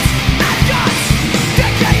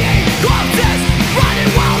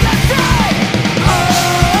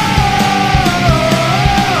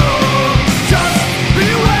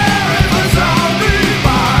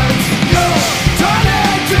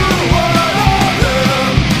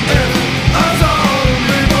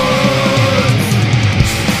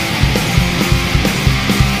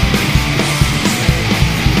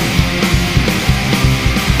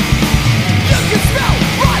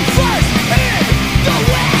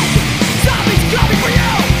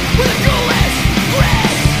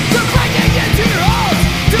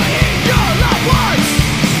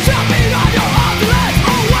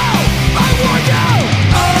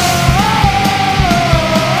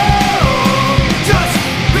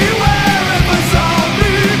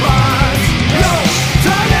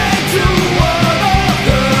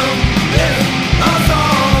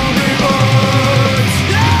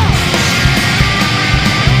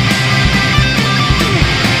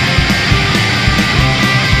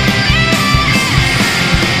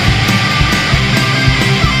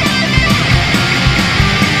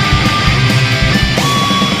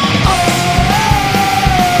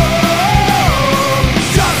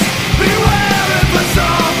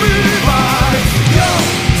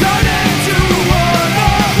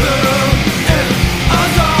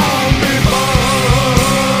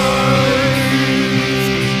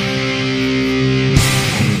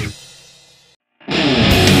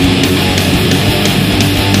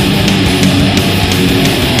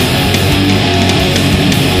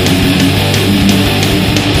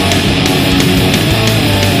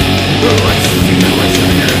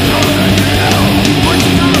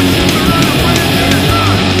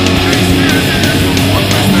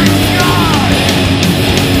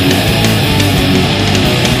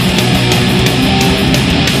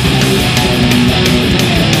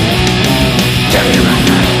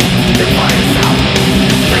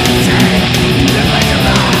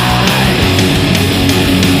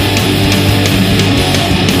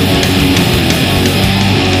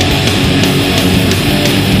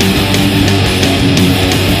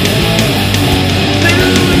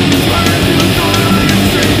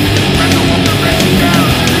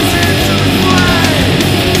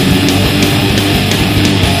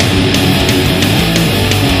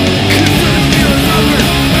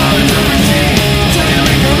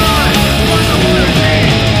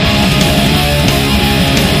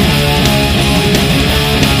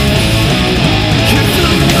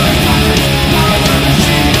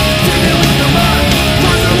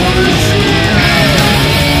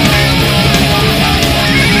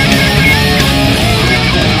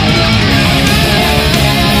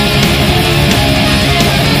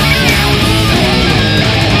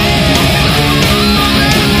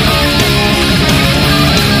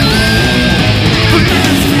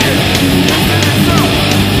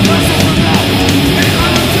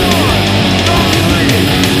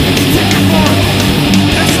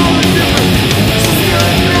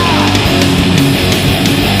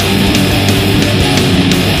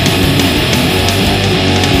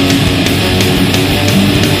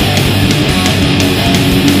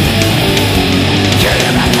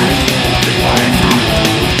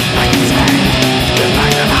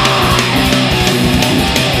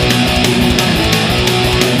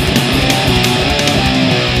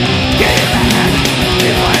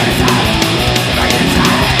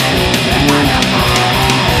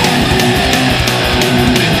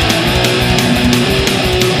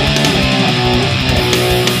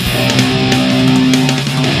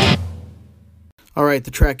 right,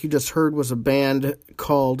 the track you just heard was a band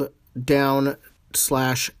called Down/Out,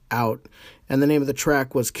 and the name of the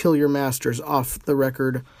track was Kill Your Masters off the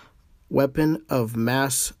record Weapon of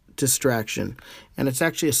Mass Distraction. And it's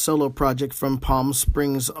actually a solo project from Palm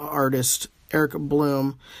Springs artist Eric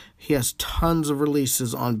Bloom. He has tons of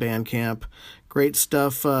releases on Bandcamp. Great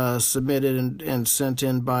stuff submitted and sent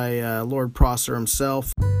in by Lord Prosser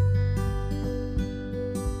himself.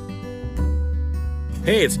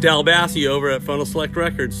 Hey, it's Dal Bassi over at Funnel Select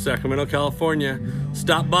Records, Sacramento, California.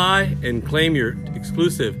 Stop by and claim your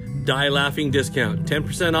exclusive Die Laughing discount.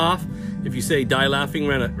 10% off if you say Die Laughing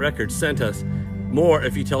Records sent us. More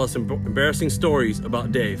if you tell us embarrassing stories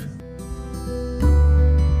about Dave.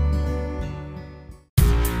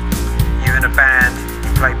 You're in a band,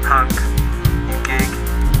 you play punk, you gig,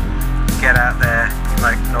 you get out there, you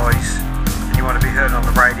make noise, and you want to be heard on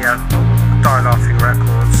the radio. Die Laughing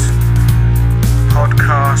Records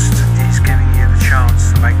podcast is giving you the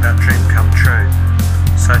chance to make that dream come true.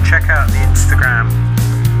 So check out the Instagram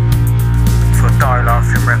for Die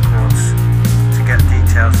Laughing Records to get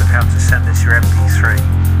details of how to send us your MP3.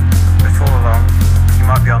 Before long, you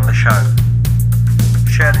might be on the show.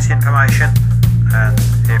 Share this information and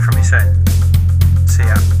hear from you soon. See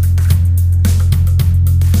ya.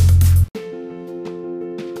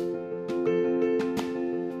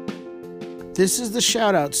 This is the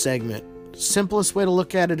shout out segment. Simplest way to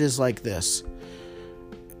look at it is like this.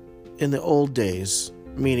 In the old days,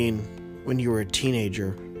 meaning when you were a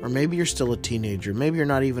teenager, or maybe you're still a teenager, maybe you're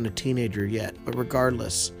not even a teenager yet, but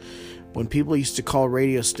regardless, when people used to call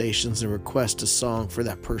radio stations and request a song for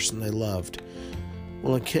that person they loved,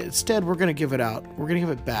 well, instead we're going to give it out. We're going to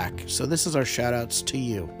give it back. So this is our shout outs to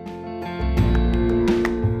you.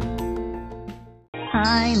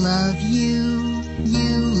 I love you,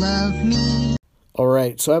 you love me. All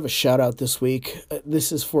right, so I have a shout-out this week.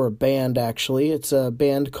 This is for a band, actually. It's a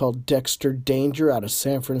band called Dexter Danger out of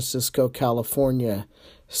San Francisco, California.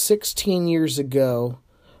 16 years ago,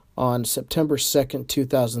 on September 2nd,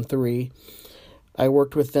 2003, I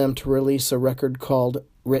worked with them to release a record called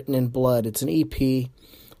Written in Blood. It's an EP.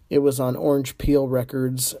 It was on Orange Peel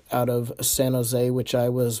Records out of San Jose, which I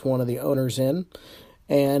was one of the owners in,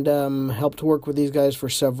 and helped work with these guys for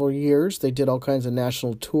several years. They did all kinds of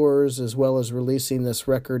national tours as well as releasing this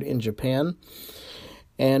record in Japan.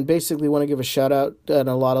 And basically want to give a shout out and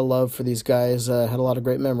a lot of love for these guys. Had a lot of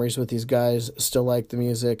great memories with these guys. Still like the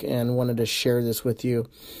music and wanted to share this with you.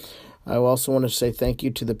 I also want to say thank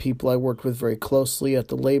you to the people I worked with very closely at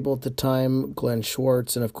the label at the time, Glenn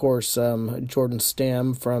Schwartz, and of course Jordan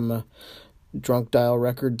Stamm from Drunk Dial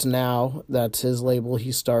Records now. That's his label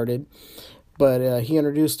he started. But he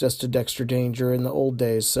introduced us to Dexter Danger in the old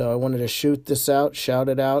days, so I wanted to shout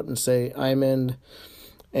it out, and say Imond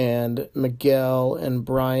and Miguel and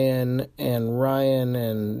Brian and Ryan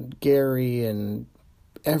and Gary and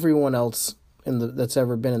everyone else that's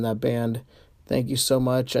ever been in that band. Thank you so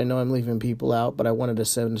much. I know I'm leaving people out, but I wanted to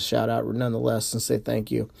send a shout out nonetheless and say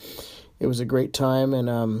thank you. It was a great time,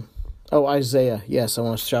 and Isaiah, yes, I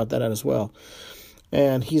want to shout that out as well.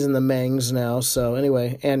 And he's in the Mangs now, so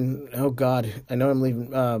anyway, and oh God, I know I'm leaving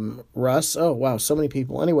Russ. Oh wow, so many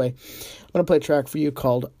people. Anyway, I'm going to play a track for you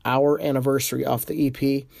called Our Anniversary off the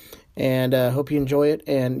EP, and hope you enjoy it.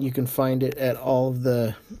 And you can find it at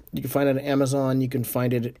you can find it at Amazon, you can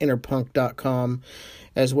find it at innerpunk.com,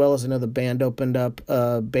 as well as I know the band opened up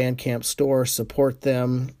a Bandcamp store. Support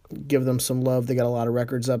them, give them some love. They got a lot of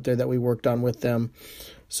records up there that we worked on with them.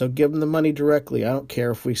 So give them the money directly. I don't care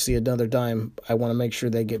if we see another dime. I want to make sure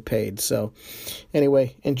they get paid. So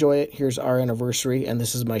anyway, enjoy it. Here's Our Anniversary, and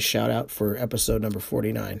this is my shout out for episode number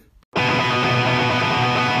 49.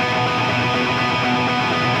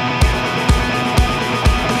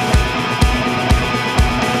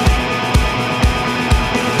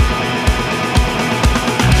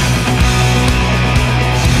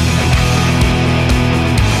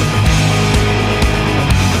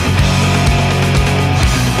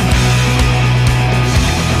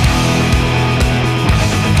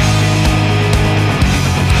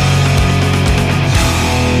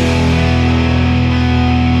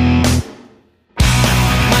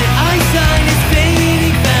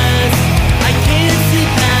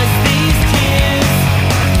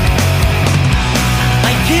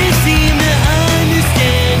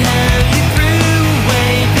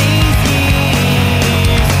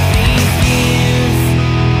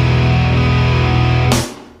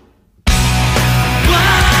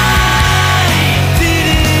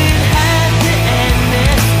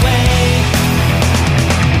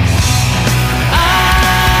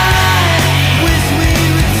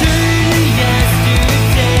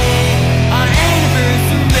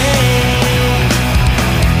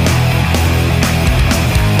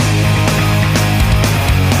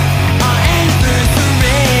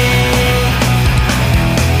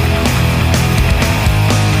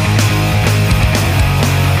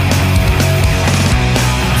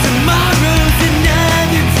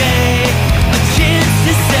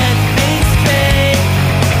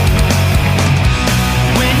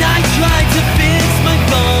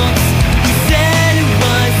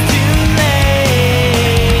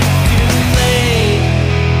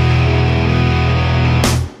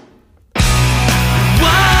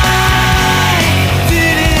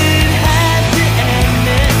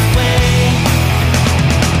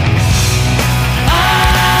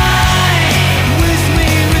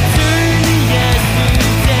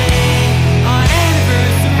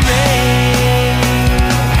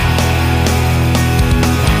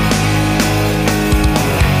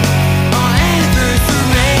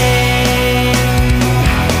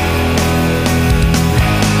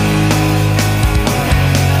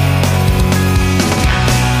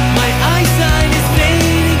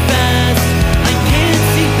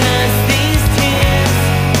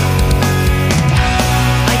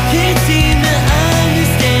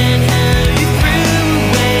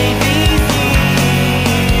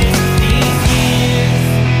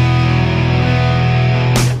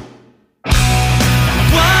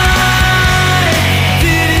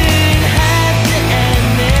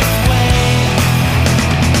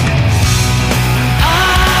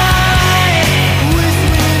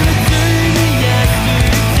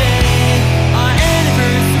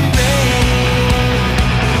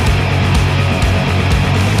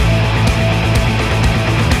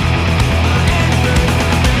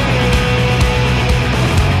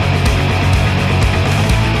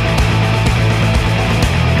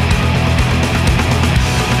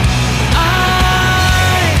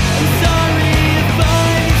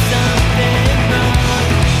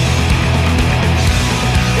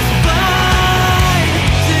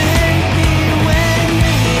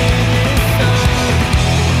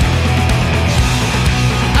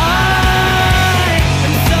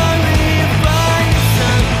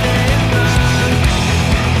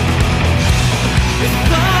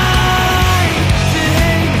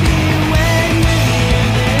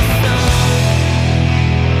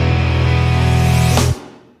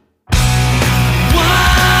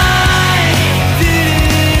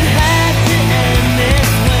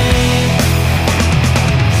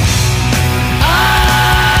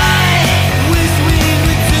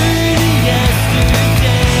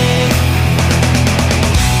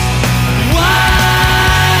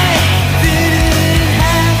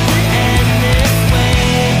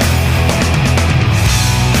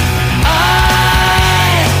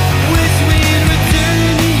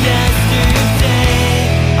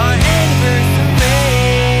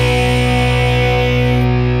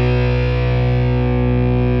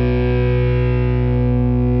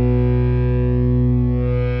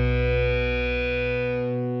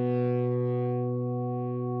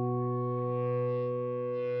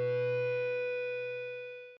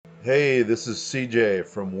 Hey, this is CJ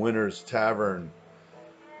from Winter's Tavern.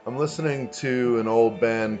 I'm listening to an old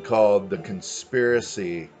band called The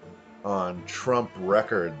Conspiracy on Trump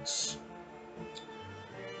Records,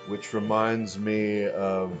 which reminds me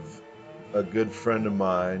of a good friend of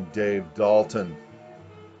mine, Dave Dalton.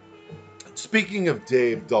 Speaking of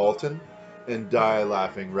Dave Dalton and Die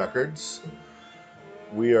Laughing Records,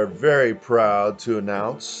 we are very proud to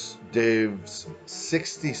announce Dave's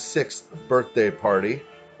 66th birthday party.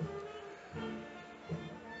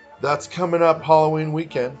 That's coming up Halloween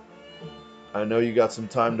weekend. I know you got some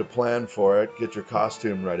time to plan for it. Get your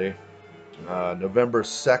costume ready. November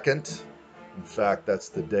 2nd. In fact, that's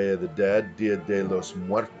the Day of the Dead, Dia de los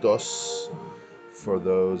Muertos, for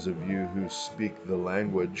those of you who speak the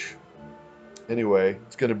language. Anyway,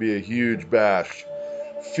 it's going to be a huge bash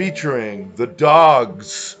featuring the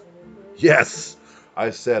Dogs. Yes,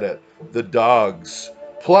 I said it. The Dogs.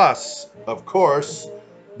 Plus, of course,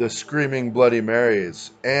 the Screaming Bloody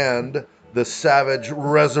Marys and the Savage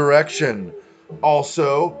Resurrection.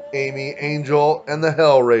 Also, Amy Angel and the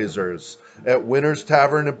Hellraisers at Winter's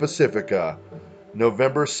Tavern in Pacifica,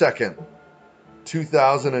 November 2nd,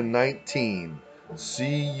 2019.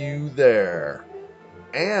 See you there.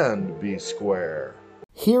 And be square.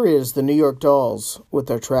 Here is the New York Dolls with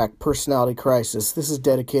their track Personality Crisis. This is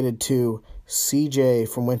dedicated to CJ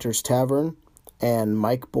from Winter's Tavern and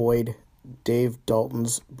Mike Boyd, Dave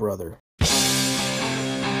Dalton's brother.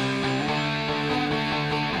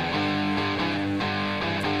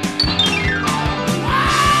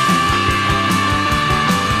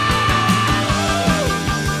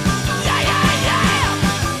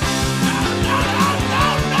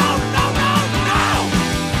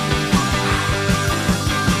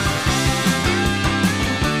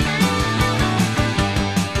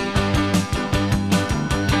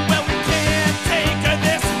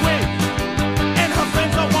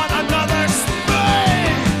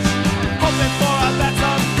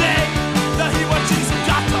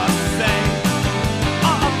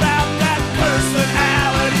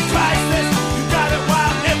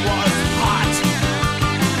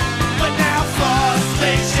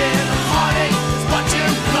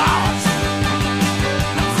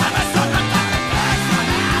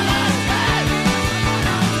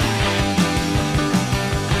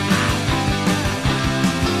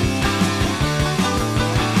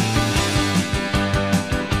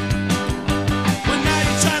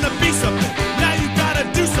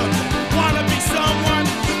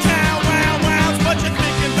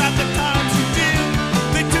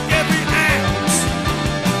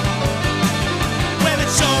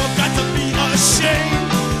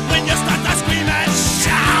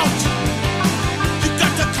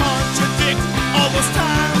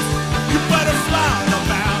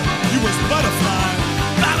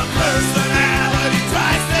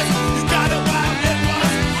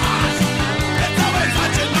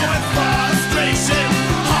 Far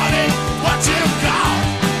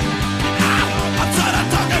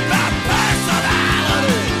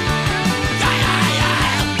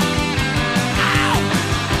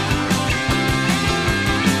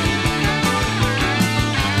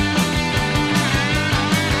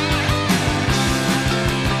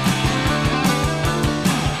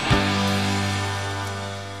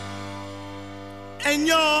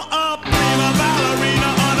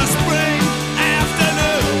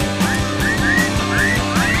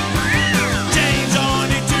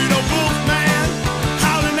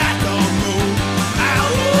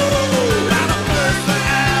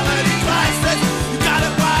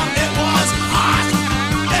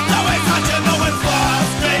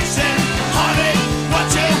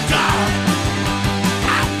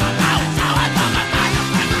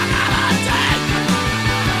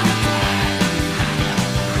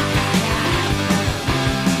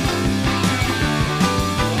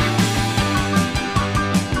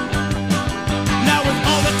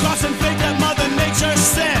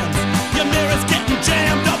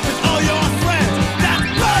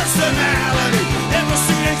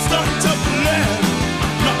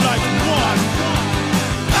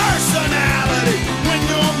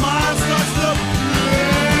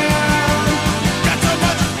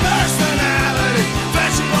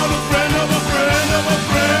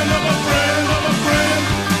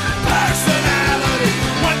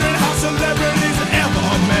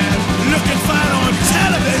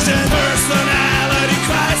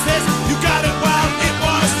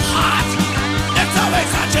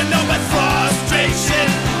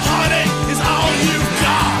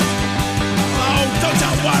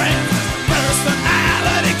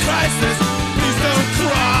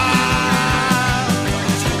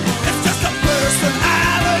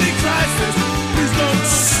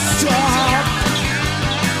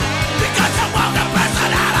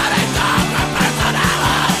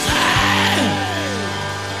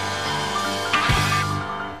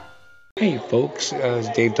Hey folks, it's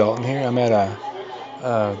Dave Dalton here. I'm at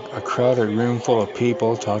a crowded room full of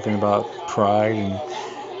people talking about Pride and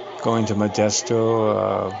going to Modesto.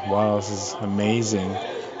 Wow, this is amazing.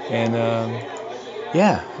 And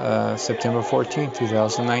September 14th,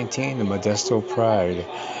 2019, the Modesto Pride.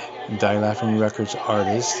 Die Laughing Records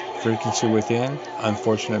artists, Frequency Within,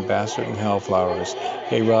 Unfortunate Bastard, and Hellflowers.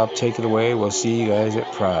 Hey Rob, take it away. We'll see you guys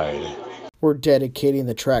at Pride. We're dedicating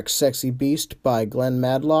the track Sexy Beast by Glenn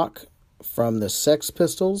Madlock from the Sex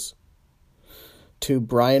Pistols to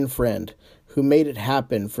Brian Friend, who made it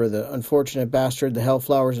happen for the Unfortunate Bastard, the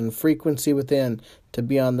Hellflowers, and Frequency Within to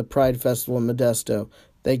be on the Pride Festival in Modesto.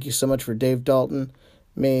 Thank you so much for Dave Dalton,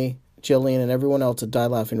 me, Jillian, and everyone else at Die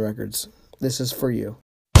Laughing Records. This is for you.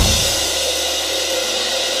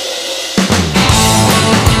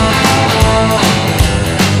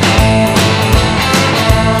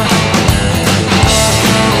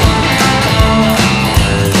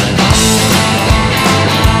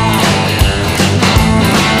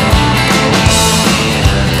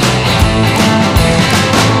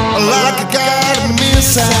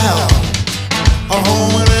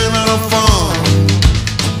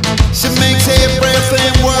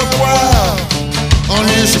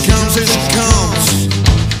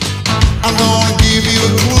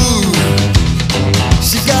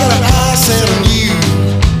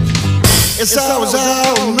 It's always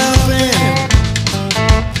all or nothing,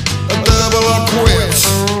 a double or quits.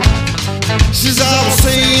 She's always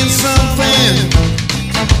saying something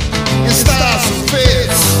and starts and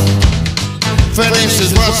fits.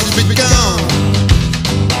 Finishes what she's begun.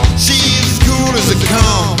 She's as cool as a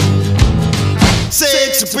come.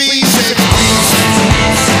 Sexy beast, sexy beast,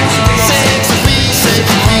 sexy beast,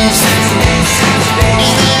 sexy beast. You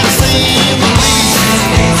never seen the least.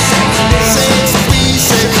 Sexy beast,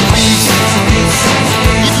 sexy beast.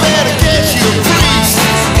 You better get you a priest.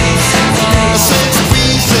 A sexy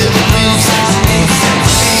beast, sexy beast.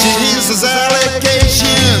 She hears his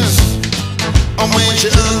allegations, and when she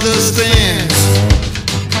understands,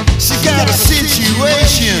 she got a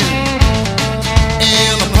situation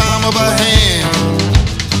in the palm of her hand.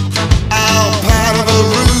 All part of a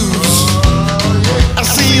ruse. I've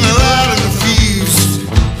seen a lot of the fuse.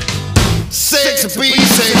 Sexy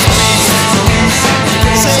beast, sexy beast.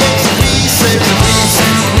 Sexy beast, sexy beast.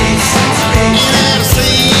 You never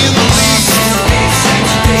seen the least.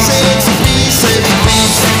 Sexy beast, sexy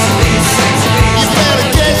beast. You better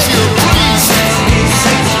get you a priest.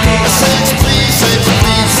 A sexy beast, sexy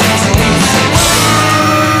beast.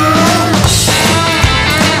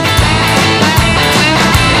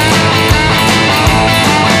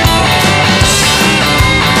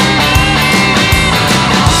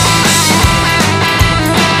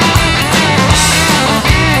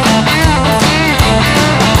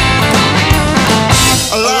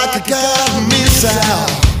 Like a garden missile,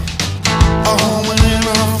 a woman in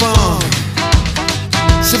her fun.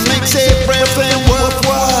 She makes everything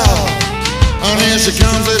worthwhile, and here she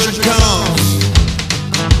comes, here she comes.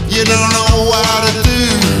 You don't know what to do.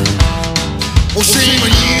 Well, shame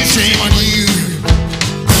on you, shame on you.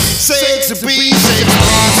 Sexy beast, sexy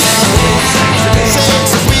beast.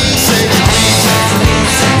 Sexy beast, sexy beast.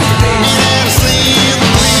 You never seen the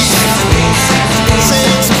least.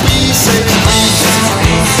 Sexy beast, sexy beast.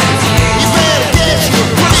 You better get you a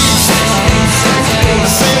priest. A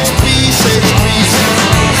sexy beast, sexy beast.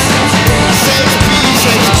 A sexy beast,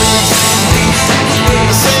 sexy beast. A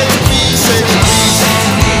sexy beast, sexy beast.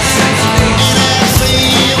 You never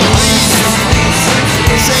seen the least.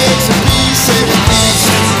 Sexy beast, sexy beast.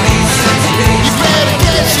 You better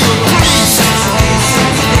get you a priest.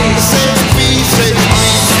 A sexy beast, sexy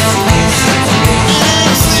beast. You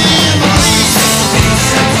never seen the least.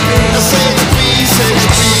 A sexy beast, sexy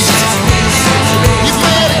beast. You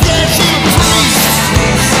better get you a priest.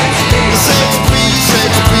 A sexy beast, sexy beast.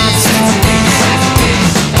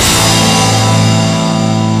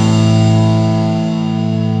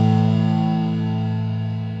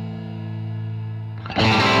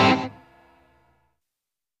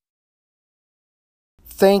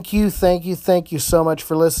 Thank you so much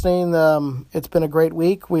for listening. It's been a great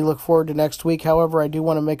week. We look forward to next week. However, I do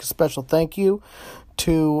want to make a special thank you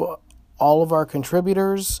to all of our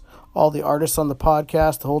contributors, all the artists on the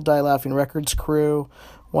podcast, the whole Die Laughing Records crew.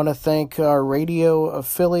 Want to thank our radio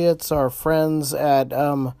affiliates, our friends at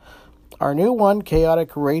our new one,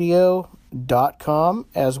 chaoticradio.com,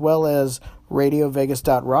 as well as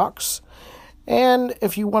radiovegas.rocks. And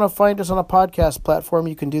if you want to find us on a podcast platform,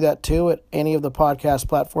 you can do that too at any of the podcast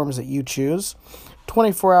platforms that you choose.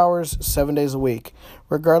 24 hours, 7 days a week.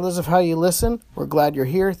 Regardless of how you listen, we're glad you're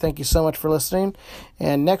here. Thank you so much for listening.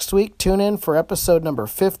 And next week, tune in for episode number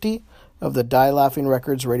 50, of the Die Laughing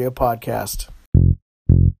Records radio podcast.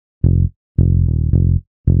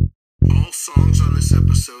 All songs on this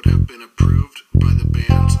episode have been approved by the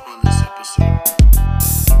bands on this episode.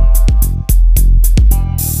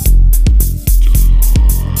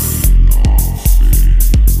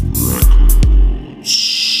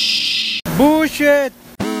 Bullshit!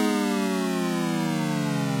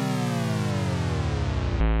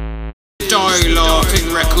 Die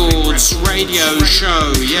Laughing Records radio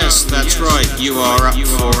show. Yes, that's right. You are up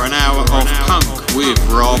for an hour of punk with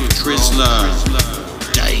Rob Trisler,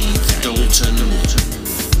 Dave Dalton,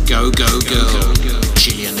 Go Go Girl,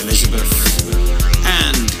 Gillian Elizabeth,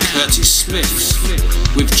 and Curtis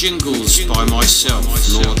Smith, with jingles by myself,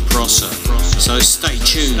 Lord Prosser. So stay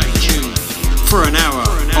tuned for an hour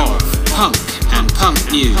of punk and punk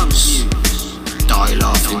news. Die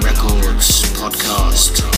Laughing Records.